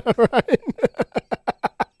 Right.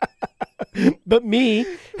 But me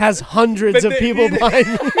has hundreds of people behind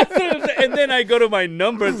me. And then I go to my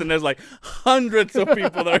numbers and there's like hundreds of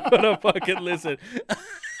people that are gonna fucking listen.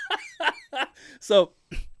 So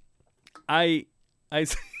I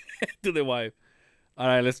said to the wife, all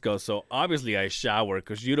right, let's go. So obviously I shower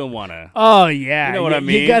because you don't want to. Oh, yeah. You know what I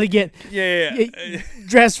mean? You got to get Yeah.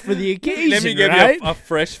 dressed for the occasion, Let me give right? you a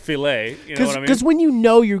fresh fillet. You know what I mean? Because when you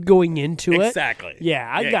know you're going into it. Exactly. Yeah,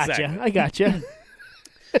 I got you. exactly. I got you.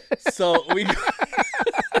 So we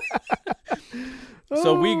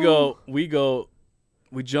we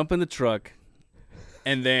jump in the truck,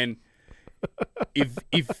 and then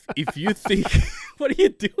if you think, what are you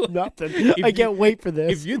doing? Nothing. I can't wait for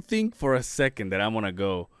this. If you think for a second that I'm gonna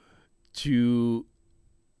go to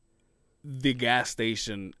the gas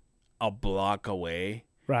station a block away,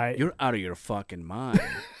 right. you're out of your fucking mind.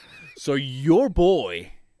 So your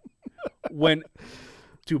boy went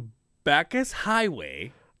to Bacchus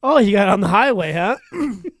Highway. Oh, you got on the highway, huh?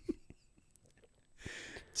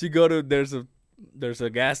 To go to there's a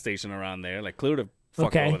gas station around there, like clear the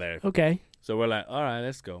fuck over there. Okay. So we're like, all right,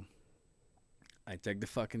 let's go. I take the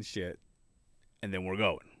fucking shit, and then we're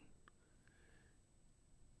going.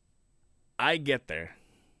 I get there,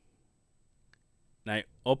 and I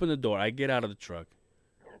open the door. I get out of the truck.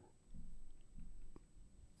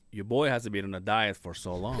 Your boy hasn't been on a diet for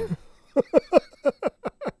so long.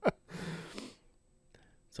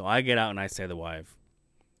 So I get out and I say to the wife,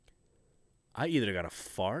 I either got to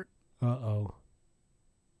fart Uh-oh.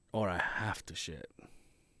 or I have to shit.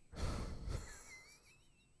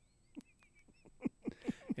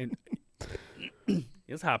 And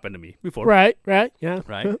it's happened to me before. Right, yeah.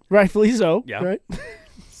 Right. Rightfully so. Yeah. Right.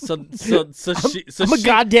 So I'm a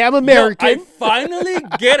goddamn American. I finally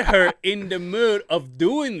get her in the mood of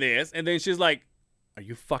doing this, and then she's like, "Are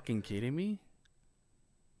you fucking kidding me?"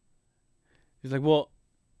 He's like, "Well,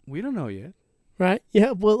 we don't know yet." Right.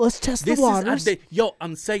 Yeah. Well, let's test the waters.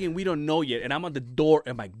 I'm saying we don't know yet, and I'm at the door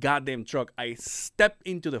in my goddamn truck. I step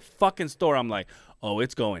into the fucking store. I'm like, "Oh,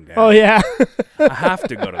 it's going down." Oh yeah. I have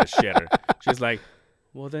to go to the shitter. She's like,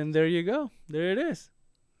 "Well, then there you go. There it is."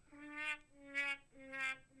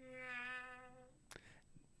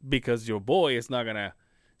 Because your boy is not gonna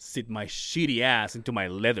sit my shitty ass into my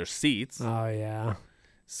leather seats. Oh yeah.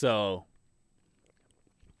 So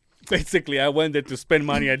basically, I went there to spend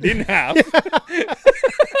money I didn't have.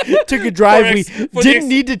 Took a drive we didn't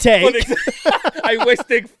need to take. I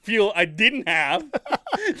wasted fuel I didn't have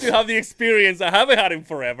to have the experience I haven't had in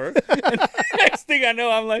forever. And next thing I know,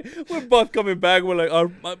 I'm like, we're both coming back. We're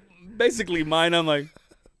like, basically mine. I'm like,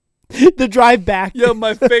 the drive back. yeah,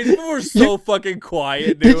 my face. We were so fucking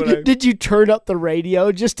quiet. Dude. Did you turn up the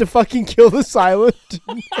radio just to fucking kill the silence?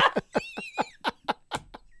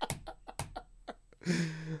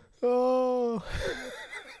 Oh.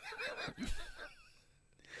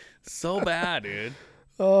 So bad, dude.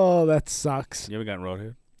 Oh, that sucks. You ever gotten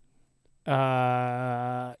roadhead?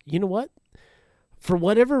 You know what? For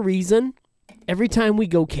whatever reason, every time we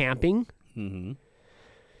go camping, Mm-hmm.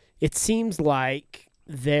 It seems like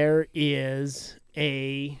there is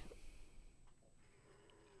I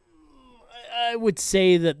would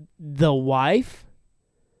say that the wife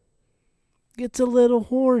gets a little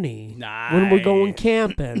horny when we're going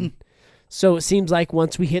camping. So it seems like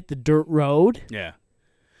once we hit the dirt road, Yeah.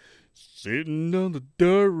 Sitting on the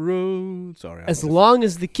dirt road. Sorry. as long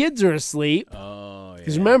as the kids are asleep, Oh, yeah.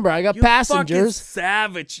 because remember, I got You fucking passengers,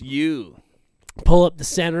 savage, you. pull up the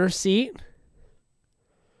center seat,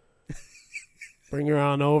 bring her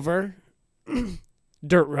on over,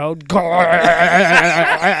 dirt road.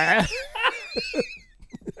 I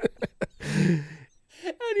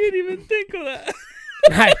didn't even think of that.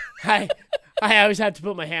 I always have to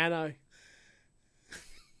put my hand on.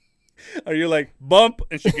 Are you like, bump,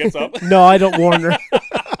 and she gets up? No, I don't warn her.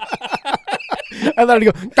 I thought I'd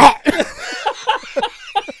go.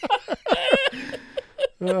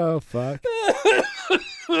 Oh fuck!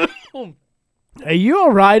 Are you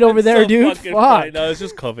all right over there, so dude? fucking Fuck. funny. No, it's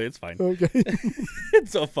just coffee. It's fine. Okay.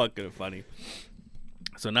 It's so fucking funny.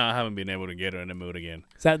 So now I haven't been able to get her in the mood again.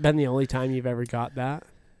 Has that been the only time you've ever got that?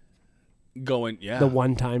 Going, yeah. The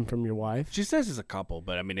one time from your wife? She says it's a couple,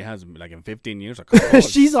 but I mean, it hasn't, like, in 15 years, a couple.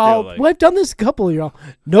 She's all, well, I've done this a couple. You're all,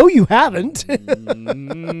 no, you haven't.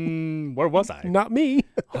 Where was I? Not me.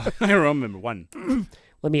 I remember one.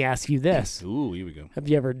 Let me ask you this. Ooh, here we go. Have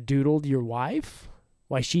you ever doodled your wife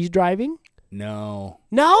while she's driving? No.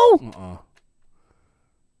 No?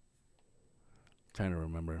 Trying to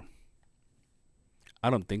remember. I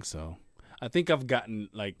don't think so. I think I've gotten,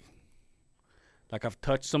 like I've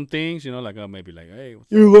touched some things, you know, like maybe like, hey,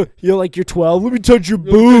 what's You're like, you're 12. Let me touch your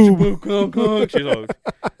boob. Come on. She's like,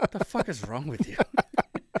 what the fuck is wrong with you?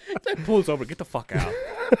 That pulls over. Get the fuck out.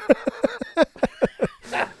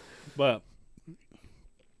 But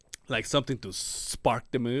like something to spark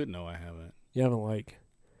the mood? No, I haven't. You haven't like.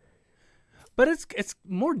 But it's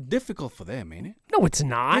more difficult for them, ain't it? No, it's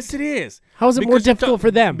not. Yes, it is. How is it more difficult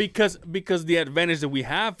for them? Because the advantage that we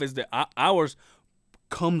have is that ours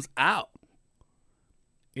comes out.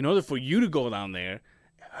 In order for you to go down there,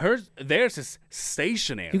 theirs is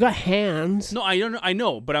stationary. You got hands. No, I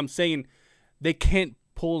know, but I'm saying they can't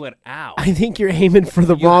pull it out. I think you're aiming for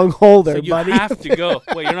the wrong hole there, so you buddy. have to go.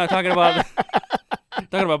 Wait, you're not talking about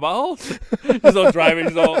balls? She's all driving.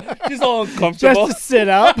 She's all uncomfortable. Just to sit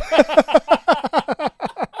up.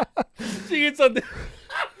 She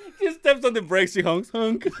steps on the brakes. She honks.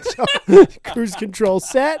 Cruise control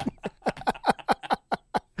set.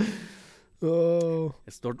 Oh,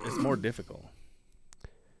 It's more difficult.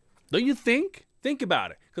 Don't you think? Think about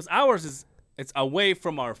it. Because ours it's away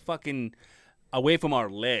from our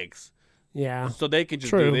legs. yeah. So they can just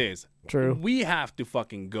True. do this. True. We have to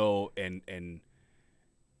fucking go and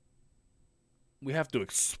we have to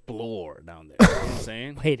explore down there. You know what I'm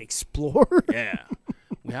saying? Wait, explore? Yeah.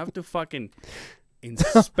 We have to fucking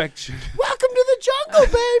inspection. Welcome to the jungle,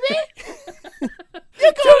 baby.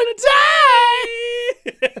 You're gonna die.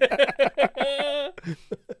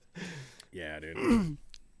 Yeah, dude.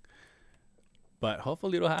 But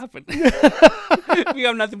hopefully it'll happen. We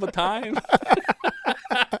have nothing but time.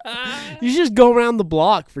 You just go around the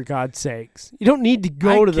block, for God's sakes. You don't need to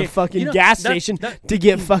go to the fucking gas station to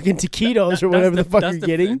get fucking taquitos or whatever the fuck you're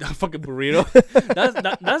getting. The fucking burrito.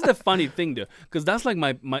 That's the funny thing, though. Because that's like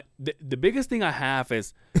the biggest thing I have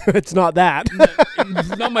is... It's not that.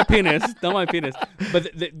 Not my penis. Not my penis. But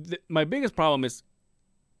my biggest problem is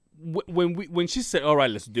when she said, all right,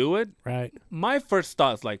 let's do it. Right. My first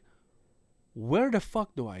thought is like, where the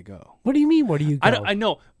fuck do I go? What do you mean, where do you go? I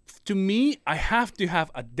know. To me, I have to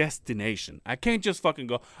have a destination. I can't just fucking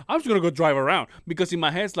go, I'm just going to go drive around. Because in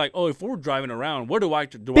my head, it's like, oh, if we're driving around, where do I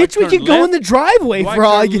turn Bitch, we can go in the driveway for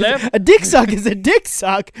all you. A dick suck is a dick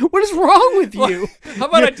suck. What is wrong with you? How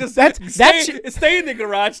about I just stay in the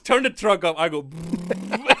garage, turn the truck up, I go...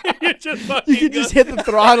 you can just hit the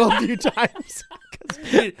throttle a few times.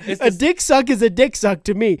 A dick suck is a dick suck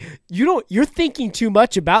to me. You're thinking too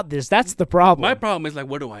much about this. That's the problem. My problem is like,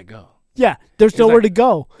 where do I go? Yeah, there's nowhere to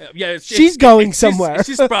go. Yeah, she's going somewhere.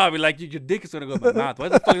 She's probably like, your dick is gonna go in my mouth. Why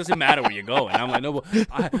the fuck does it matter where you're going? I'm like, no,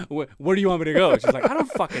 where do you want me to go? She's like, I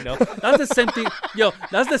don't fucking know. That's the same thing. Yo,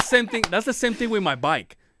 that's the same thing. That's the same thing with my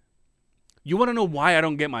bike. You want to know why I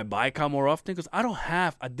don't get my bike out more often? Because I don't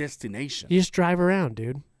have a destination. You just drive around,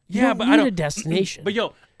 dude. But I don't need a destination. But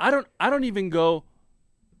yo, I don't even go.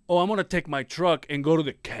 Oh, I'm gonna take my truck and go to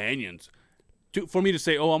the canyons. For me to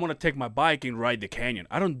say, oh, I'm gonna take my bike and ride the canyon.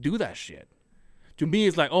 I don't do that shit. To me,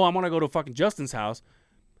 it's like, oh, I'm gonna go to fucking Justin's house.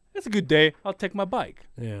 It's a good day. I'll take my bike.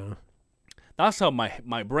 Yeah. That's how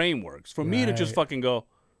my brain works. For me to just fucking go,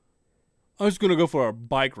 I'm just gonna go for a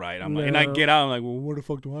bike ride. And I get out. I'm like, well, where the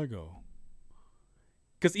fuck do I go?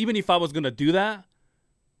 Because even if I was gonna do that,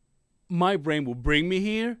 my brain will bring me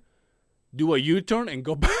here, do a U-turn, and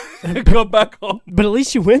go back, go back home. But at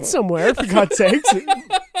least you went somewhere, for God's sakes.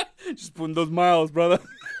 Just putting those miles, brother.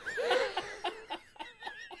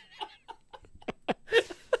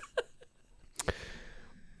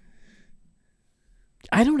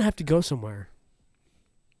 I don't have to go somewhere.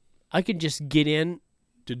 I could just get in,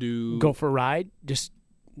 go for a ride, just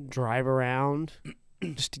drive around,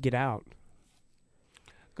 just to get out.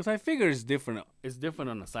 Because I figure it's different. It's different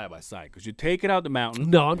on a side by side. Because you take it out the mountain.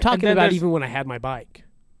 No, I'm talking about even when I had my bike.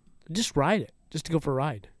 Just ride it, just to go for a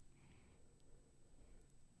ride.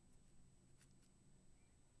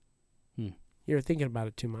 You're thinking about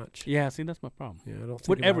it too much. Yeah, see, that's my problem. Yeah, I don't think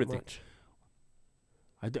with about everything.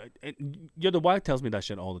 It much. The wife tells me that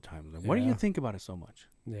shit all the time. Like, why do you think about it so much?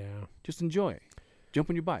 Yeah. Just enjoy it. Jump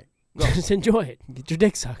on your bike. Just enjoy it. Get your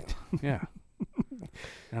dick sucked. Yeah.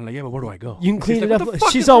 And I'm like, yeah, but where do I go? You can clean it up.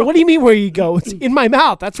 She's all, what do you mean where you go? It's in my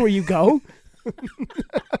mouth. That's where you go.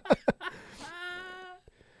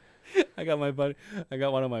 I got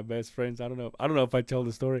one of my best friends. I don't know if I tell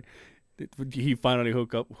the story. He finally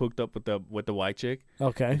hooked up with the white chick.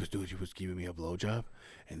 Okay. He goes, dude, she was giving me a blowjob,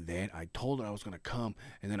 and then I told her I was gonna come,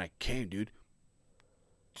 and then I came, dude.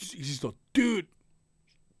 She's like, dude,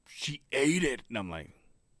 she ate it, and I'm like,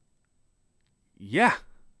 yeah,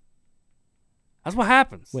 that's what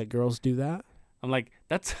happens. Wait, girls do that? I'm like,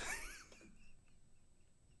 that's.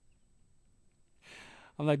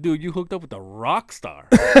 I'm like, dude, you hooked up with a rock star.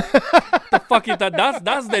 The fuck is that?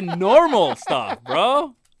 That's the normal stuff,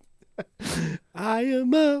 bro. I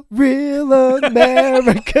am a real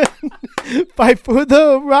American. Fight for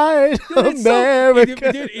the right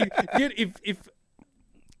American. Dude, if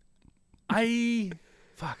I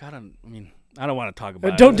don't want to talk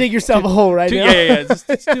about it. Don't dig yourself a hole right now. Yeah.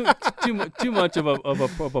 It's too much of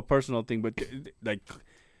a personal thing, but like,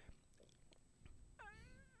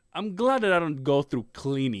 I'm glad that I don't go through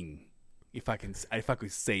cleaning. If I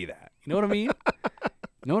could say that, you know what I mean?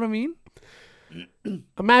 You know what I mean?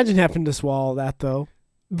 Imagine having to swallow that, though.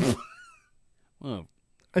 Well,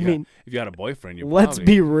 I mean, if you had a boyfriend, let's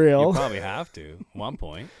be real. You probably have to at one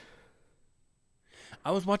point.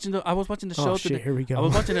 I was watching the show today. Here we go. I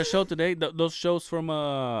was watching a show today. Those shows from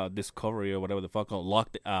Discovery or whatever the fuck called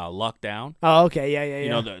Lockdown. Oh, okay, yeah. You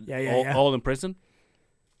know, all in prison.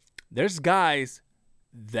 There's guys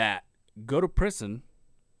that go to prison,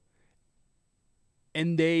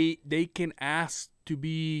 and they can ask to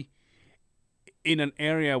be in an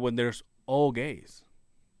area when there's all gays.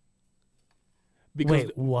 Wait,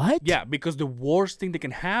 what? Yeah, because the worst thing that can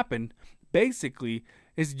happen, basically,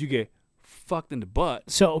 is you get fucked in the butt.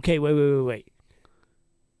 So, okay, wait.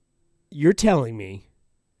 You're telling me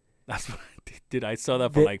That's what I did. I saw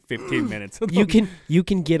that for like 15 minutes. you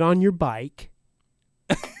can get on your bike.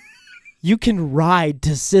 You can ride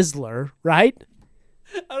to Sizzler, right?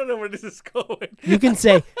 I don't know where this is going. You can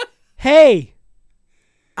say, hey,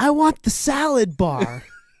 I want the salad bar.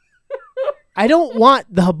 I don't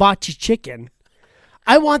want the hibachi chicken.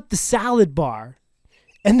 I want the salad bar.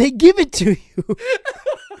 And they give it to you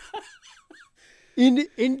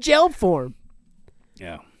in gel form.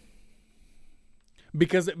 Yeah.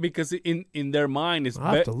 Because in their mind is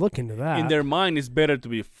I'll have to look into that. In their mind is better to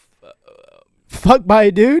be fucked by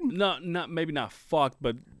a dude? Maybe not fucked,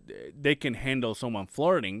 but they can handle someone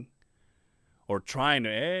flirting or trying to,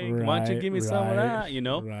 hey, why don't you give me some of that, you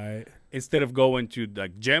know? Right. Instead of going to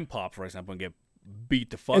like Gem Pop, for example, and get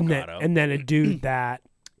beat the fuck out of. And then a dude that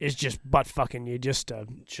is just butt fucking you just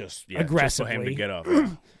aggressively. Just for him to get up.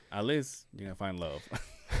 At least you're going to find love.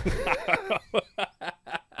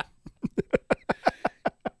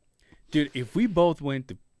 Dude, if we both went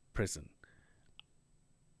to prison,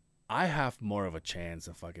 I have more of a chance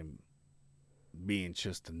of fucking being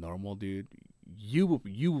just a normal dude. You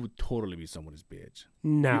would totally be someone's bitch.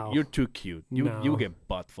 No. You're too cute. You will get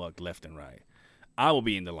butt fucked left and right. I will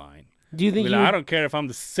be in the line. Do you think I don't care if I'm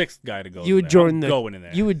the sixth guy to go. You would join going in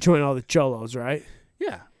there. You would join all the cholos, right?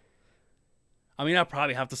 Yeah. I mean, I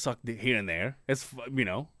probably have to suck here and there. It's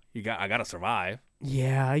I gotta survive.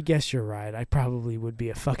 Yeah, I guess you're right. I probably would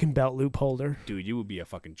be a fucking belt loop holder. Dude, you would be a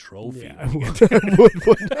fucking trophy. Yeah, I would,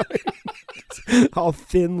 wouldn't I? All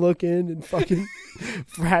thin looking and fucking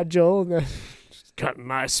fragile. And just got a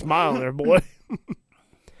nice smile there, boy.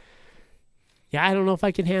 Yeah, I don't know if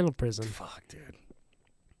I can handle prison. Fuck, dude.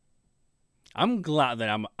 I'm glad that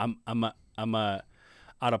I'm at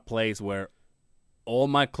a place where all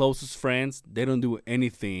my closest friends, they don't do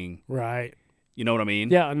anything. Right. You know what I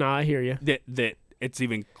mean? Yeah, no, I hear you. That it's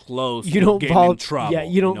even close You to don't getting in involve, trouble. yeah,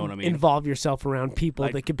 you don't know what I mean? involve yourself around people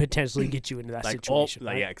Like- that could potentially get you into that situation.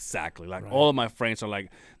 Right? Yeah, exactly. Like Right. all of my friends are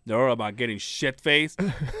like, they're all about getting shit faced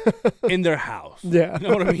in their house. Yeah. You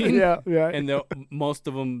know what I mean? Yeah, yeah. And most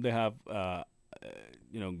of them, they have,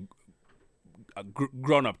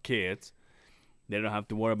 grown up kids. They don't have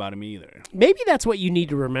to worry about them either. Maybe that's what you need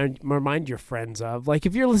to remind your friends of. Like,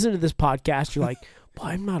 if you're listening to this podcast, you're like, boy,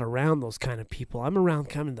 I'm not around those kind of people. I'm around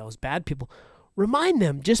kind of those bad people. Remind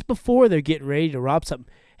them just before they're getting ready to rob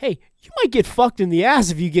something. Hey, you might get fucked in the ass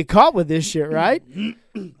if you get caught with this shit, right?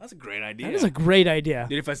 That's a great idea. That is a great idea.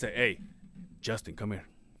 Dude, if I say, hey, Justin, come here.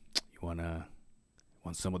 You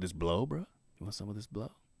want some of this blow, bro? You want some of this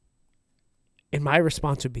blow? And my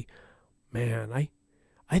response would be, man,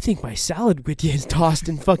 I think my salad with you is tossed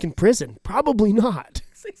in fucking prison. Probably not.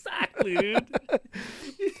 Exactly, dude.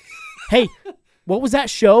 Hey, what was that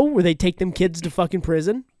show where they take them kids to fucking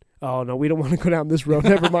prison? Oh, no, we don't want to go down this road.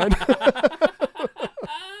 Never mind.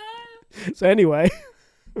 So anyway.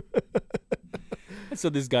 So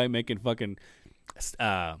this guy making fucking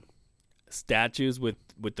statues with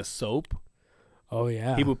the soap. Oh,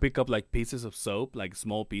 yeah. He would pick up like pieces of soap, like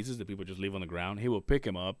small pieces that people just leave on the ground. He will pick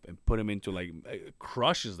them up and put them into like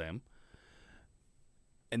crushes them,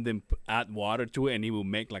 and then add water to it, and he will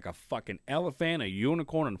make like a fucking elephant, a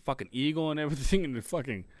unicorn, and a fucking eagle and everything. And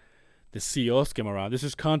the COs came around. This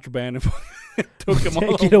is contraband. And took him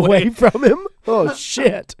all Take it away from him? Oh,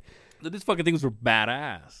 shit. These fucking things were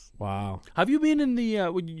badass. Wow. Have you been in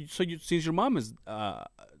the since your mom is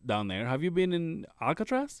down there? Have you been in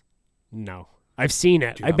Alcatraz? No. I've seen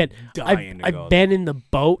it. Dude, I've been dying to go I've been in the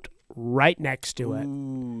boat right next to it,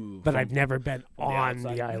 Ooh, but I've never been the on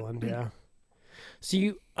outside. the island. Yeah. So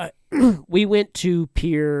we went to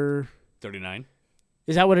Pier. 39.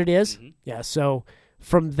 Is that what it is? Mhm. Yeah. So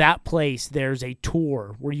from that place, there's a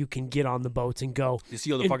tour where you can get on the boats and go. You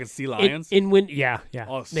see all the In- fucking sea lions? Yeah.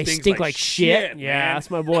 Oh, it They stinks stink like like shit. shit, Yeah, man. that's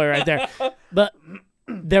my boy right there. But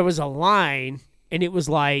there was a line, and it was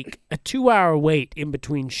like a 2-hour wait in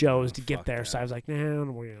between shows to get fuck there. that. So I was like, nah,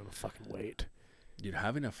 we're gonna fucking wait. Dude,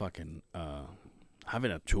 having a fucking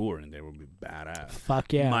having a tour in there would be badass.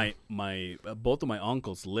 Fuck yeah. My both of my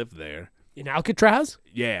uncles lived there. In Alcatraz?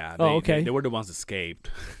 Yeah. Oh, okay. They were the ones that escaped.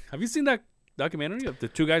 Have you seen that documentary of the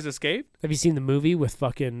two guys that escaped? Have you seen the movie with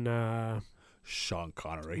fucking? Sean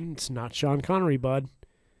Connery. It's not Sean Connery, bud.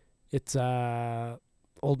 It's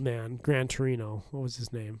old man, Gran Torino. What was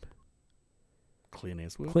his name? Clint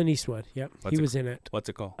Eastwood. Clint Eastwood. Yep, What's he it was in it. What's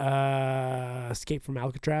it called? Escape from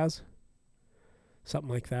Alcatraz.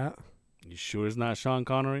 Something like that. You sure it's not Sean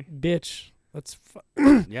Connery? Bitch, let's.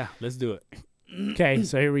 Yeah, let's do it. Okay,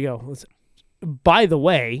 so here we go. By the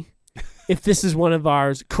way, if this is one of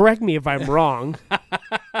ours, correct me if I'm wrong.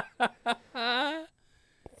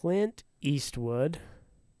 Clint Eastwood,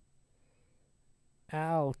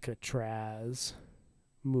 Alcatraz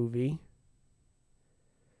movie.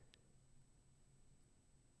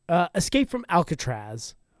 Escape from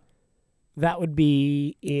Alcatraz. That would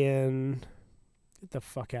be in. Get the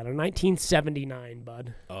fuck out of 1979,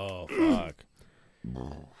 bud. Oh fuck.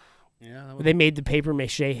 Yeah. That was, They made the paper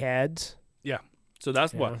mache heads. so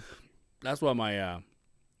that's Yeah. what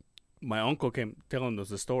my uncle came telling us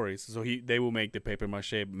the stories. So they will make the paper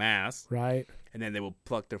mache mask, Right. and then they will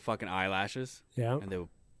pluck their fucking eyelashes Yeah. and they will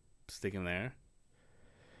stick them there.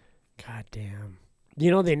 God damn.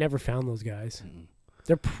 You know, they never found those guys. Mm-mm.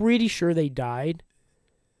 They're pretty sure they died,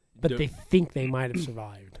 but They're- they think they might have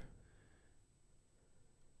survived.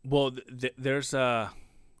 Well, there's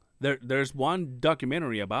one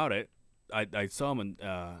documentary about it. I saw him in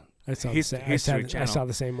I saw, History I saw Channel.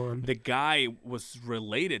 the same one. The guy was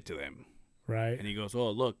related to them, Right. and he goes, "Oh,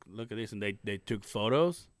 look at this," and they took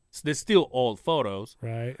photos. So they're still old photos,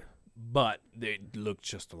 Right. but they look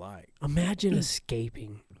just alike. Imagine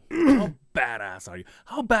escaping. How badass are you?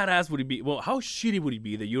 How badass would it be? Well, how shitty would it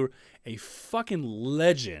be that you're a fucking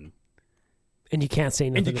legend And you can't say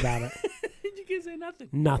nothing about it. and you can't say nothing?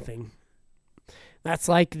 Nothing. That's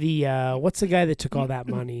like the, what's the guy that took all that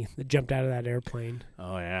money that jumped out of that airplane?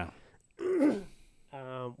 Oh yeah,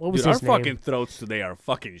 What was dude, our his name? fucking throats today are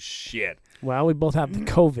fucking shit. Well, we both have the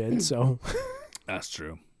COVID, so. That's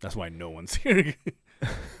true. That's why no one's here.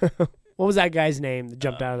 What was that guy's name that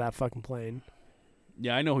jumped out of that fucking plane?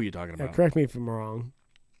 Yeah, I know who you're talking Yeah, about. correct me if I'm wrong.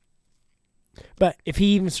 But if he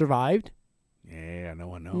even survived, Yeah, no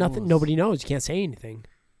one knows. nothing. Nobody knows. You can't say anything.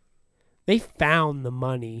 They found the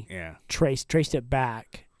money, Yeah. traced it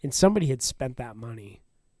back, and somebody had spent that money.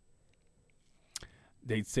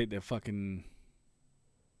 They say they're fucking.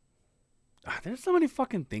 There's so many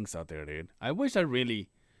fucking things out there, dude. I wish I really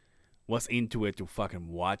was into it to fucking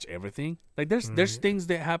watch everything. Like there's things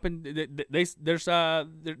that happen.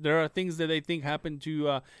 There are things that they think happened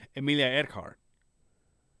to Emilia Earhart.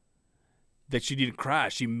 That she didn't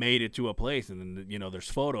crash. She made it to a place, and then there's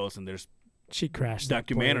photos and there's She crashed.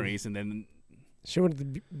 documentaries, and then She went to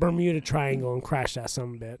the Bermuda Triangle and crashed that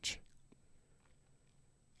son of a bitch.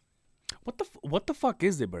 what the fuck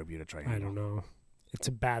is the Bermuda Triangle? I don't know. It's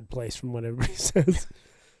a bad place from what everybody says.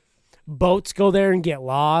 Boats go there and get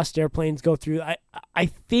lost. Airplanes go through. I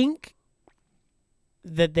think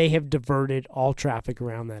that they have diverted all traffic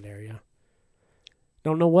around that area.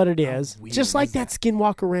 Don't know what it is. Just like that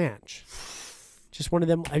Skinwalker Ranch. Just one of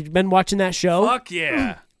them. I've been watching that show. Fuck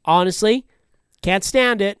yeah. Honestly, can't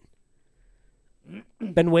stand it.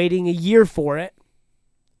 Been waiting a year for it.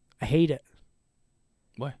 I hate it.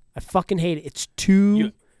 What? I fucking hate it. It's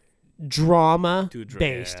too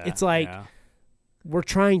drama-based. Yeah, it's like we're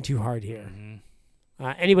trying too hard here.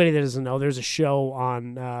 Mm-hmm. Anybody that doesn't know, there's a show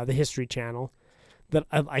on the History Channel that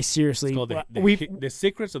I seriously... It's called the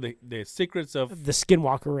Secrets of the Secrets of... The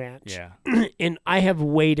Skinwalker Ranch. Yeah. And I have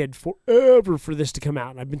waited forever for this to come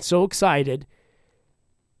out. And I've been so excited.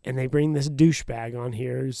 And they bring this douchebag on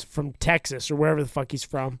here who's from Texas or wherever the fuck he's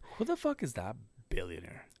from. Who the fuck is that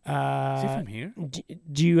billionaire? Is he from here?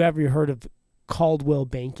 Do you ever heard of Caldwell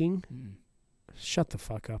Banking? Shut the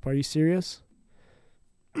fuck up. Are you serious?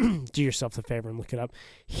 Do yourself the favor and look it up.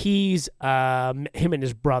 He's him and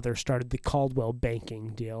his brother started the Caldwell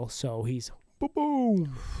Banking deal. So he's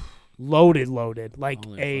boom, loaded, like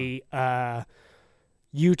Holy a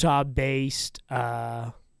Utah-based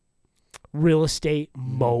real estate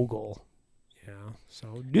mogul. Yeah.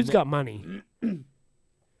 So dude's got money.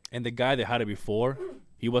 And the guy that had it before,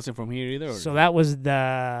 he wasn't from here either? Or So that was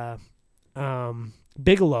the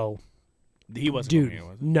Bigelow he wasn't dude. from here,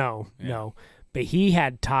 was it? No. But he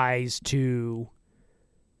had ties to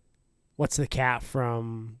what's the cat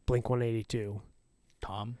from Blink-182?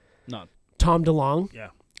 Tom? No. Tom DeLonge.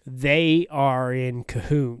 Yeah. They are in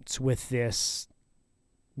cahoots with this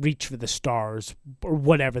Reach for the Stars or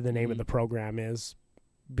whatever the name of the program is,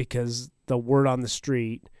 because the word on the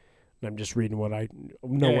street, and I'm just reading what I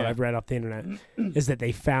know what I've read off the internet, is that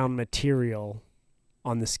they found material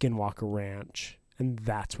on the Skinwalker Ranch, and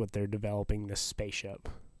that's what they're developing, this spaceship.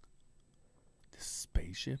 The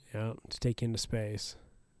spaceship? Yeah, to take into space.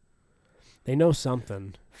 They know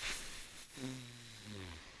something.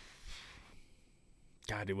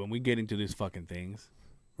 God, dude, when we get into these fucking things,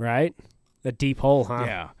 Right? The deep hole, huh?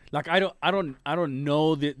 yeah. Like I don't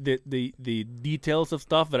know the details of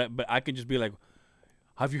stuff, but I can just be like,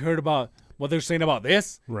 have you heard about what they're saying about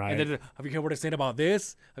this? Right. And then have you heard what they're saying about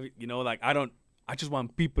this? I just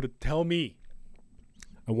want people to tell me.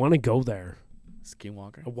 I want to go there.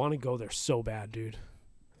 Skinwalker. I want to go there so bad, dude.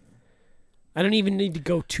 I don't even need to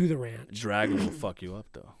go to the ranch. Dragon will fuck you up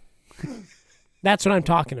though. That's what I'm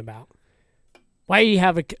talking about. Why do you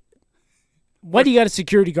have Why do you got a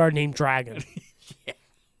security guard named Dragon? Yeah.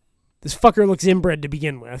 This fucker looks inbred to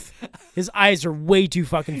begin with. His eyes are way too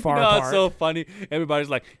fucking far apart. It's so funny. Everybody's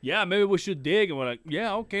like, yeah, maybe we should dig. And we're like,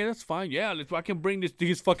 yeah, okay, that's fine. Yeah, I can bring this.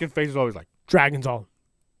 His fucking face is always like, Dragon's all,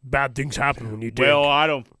 bad things happen when you dig. well, I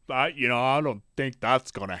don't think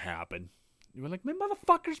that's going to happen. You were like, man,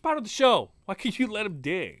 motherfucker's part of the show. Why can't you let him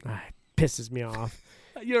dig? It pisses me off.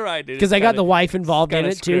 You're right, dude. Because I got the wife involved in kinda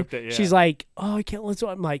it, too. scripted, yeah. She's like, oh, I can't listen.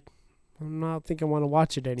 I'm like, I don't think I want to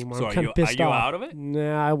watch it anymore. So I'm kind of pissed are you off. out of it?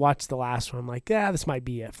 Nah, I watched the last one. I'm like, this might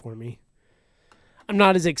be it for me. I'm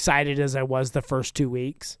not as excited as I was the first 2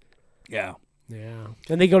 weeks. Yeah. Yeah.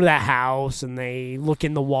 Then they go to that house and they look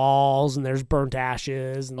in the walls and there's burnt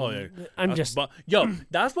ashes. And Oh, yeah. I'm That's just...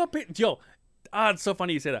 that's what... it's so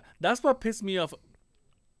funny you say that. That's what pissed me off.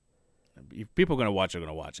 If people are going to watch it, they're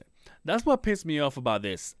going to watch it. That's what pissed me off about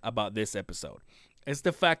this episode. It's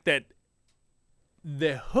the fact that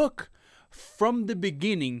the hook from the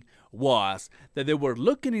beginning was that they were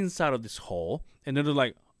looking inside of this hole and then they're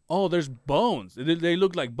like, oh, there's bones. They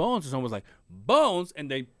look like bones. And someone was like, bones. And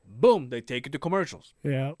they take it to commercials.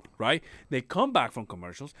 Yeah. Right? They come back from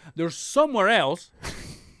commercials. They're somewhere else.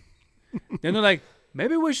 Then they're like,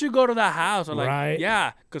 maybe we should go to that house. I'm like, Right.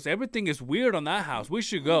 yeah, because everything is weird on that house. We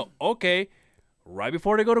should go. Okay. Right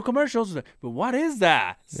before they go to commercials. But what is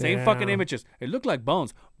that? Same Yeah. fucking images. It looked like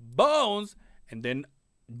bones. Bones. And then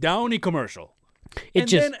Downy commercial.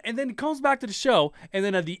 It And then it comes back to the show. And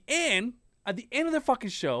then at the end of the fucking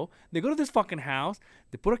show, they go to this fucking house.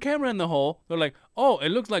 They put a camera in the hole. They're like, oh, it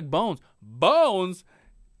looks like bones. Bones.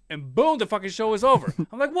 And boom, the fucking show is over.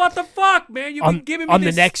 I'm like, what the fuck, man? You've been giving me on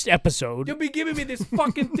this. the next episode. You'll be giving me this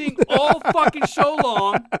fucking thing all fucking show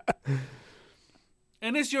long.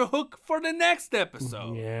 And it's your hook for the next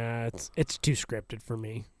episode. Yeah, it's too scripted for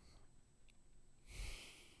me.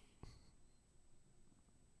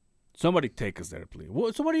 Somebody take us there, please.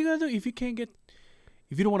 So what are you gonna do if you can't get?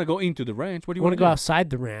 If you don't want to go into the ranch, what do you want want to go outside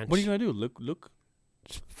the ranch? What are you gonna do? Look.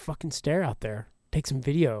 Just fucking stare out there. Take some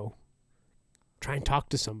video. Try and talk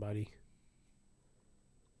to somebody.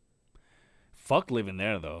 Fuck living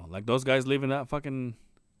there though. Like those guys live in that fucking.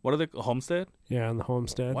 What are they? Homestead? Yeah, on the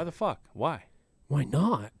homestead. Why the fuck? Why? Why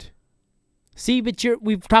not? See, but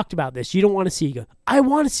we've talked about this. You don't want to see a ghost. I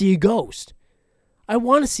want to see a ghost. I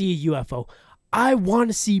want to see a UFO. I want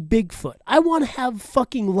to see Bigfoot. I want to have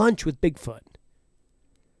fucking lunch with Bigfoot.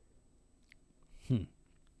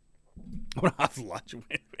 I want to have lunch with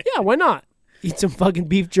him. Yeah, why not? Eat some fucking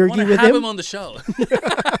beef jerky with have him. him on the show.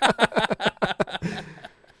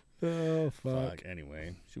 Oh, fuck.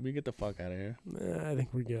 Anyway, should we get the fuck out of here? I think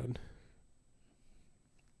we're good.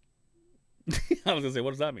 I was going to say,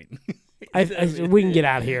 what does that mean? We can get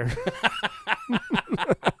out of here.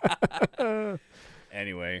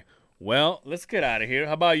 Anyway, well, let's get out of here.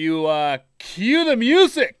 How about you cue the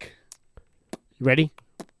music? You ready?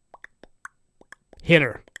 Hit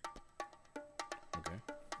her. Okay.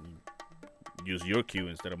 Use your cue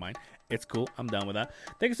instead of mine. It's cool. I'm down with that.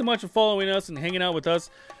 Thank you so much for following us and hanging out with us.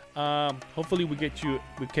 Hopefully we kept you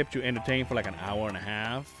entertained for like an hour and a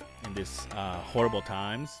half in this horrible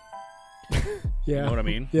times. Yeah. You know what I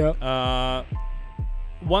mean? Yeah.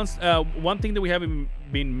 One thing that we haven't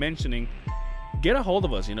been mentioning, get a hold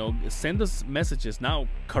of us, send us messages now,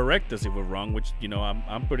 correct us if we're wrong, which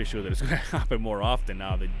I'm pretty sure that it's going to happen more often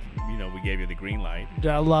now that we gave you the green light.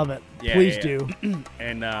 I love it. Yeah, Please yeah. do.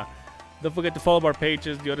 And don't forget to follow our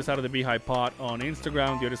pages, The Other Side of the Beehive Pod on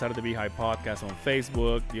Instagram, The Other Side of the Beehive Podcast on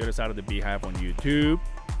Facebook, The Other Side of the Beehive on YouTube.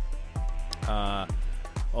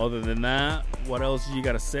 Other than that, what else you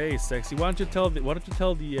gotta say, sexy? Why don't you tell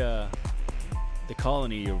the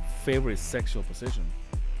colony your favorite sexual position?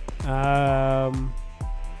 Well,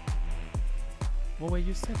 wait,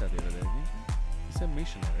 you said that the other day, didn't you? You said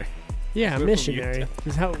missionary. Yeah, We're missionary.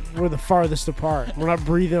 This is how we're the farthest apart. We're not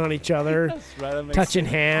breathing on each other, That's right, that makes touching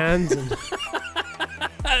sense. hands.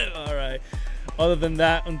 And All right. Other than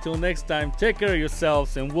that, until next time, take care of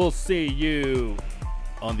yourselves, and we'll see you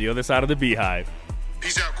on the other side of the beehive.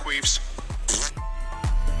 Peace out, queefs.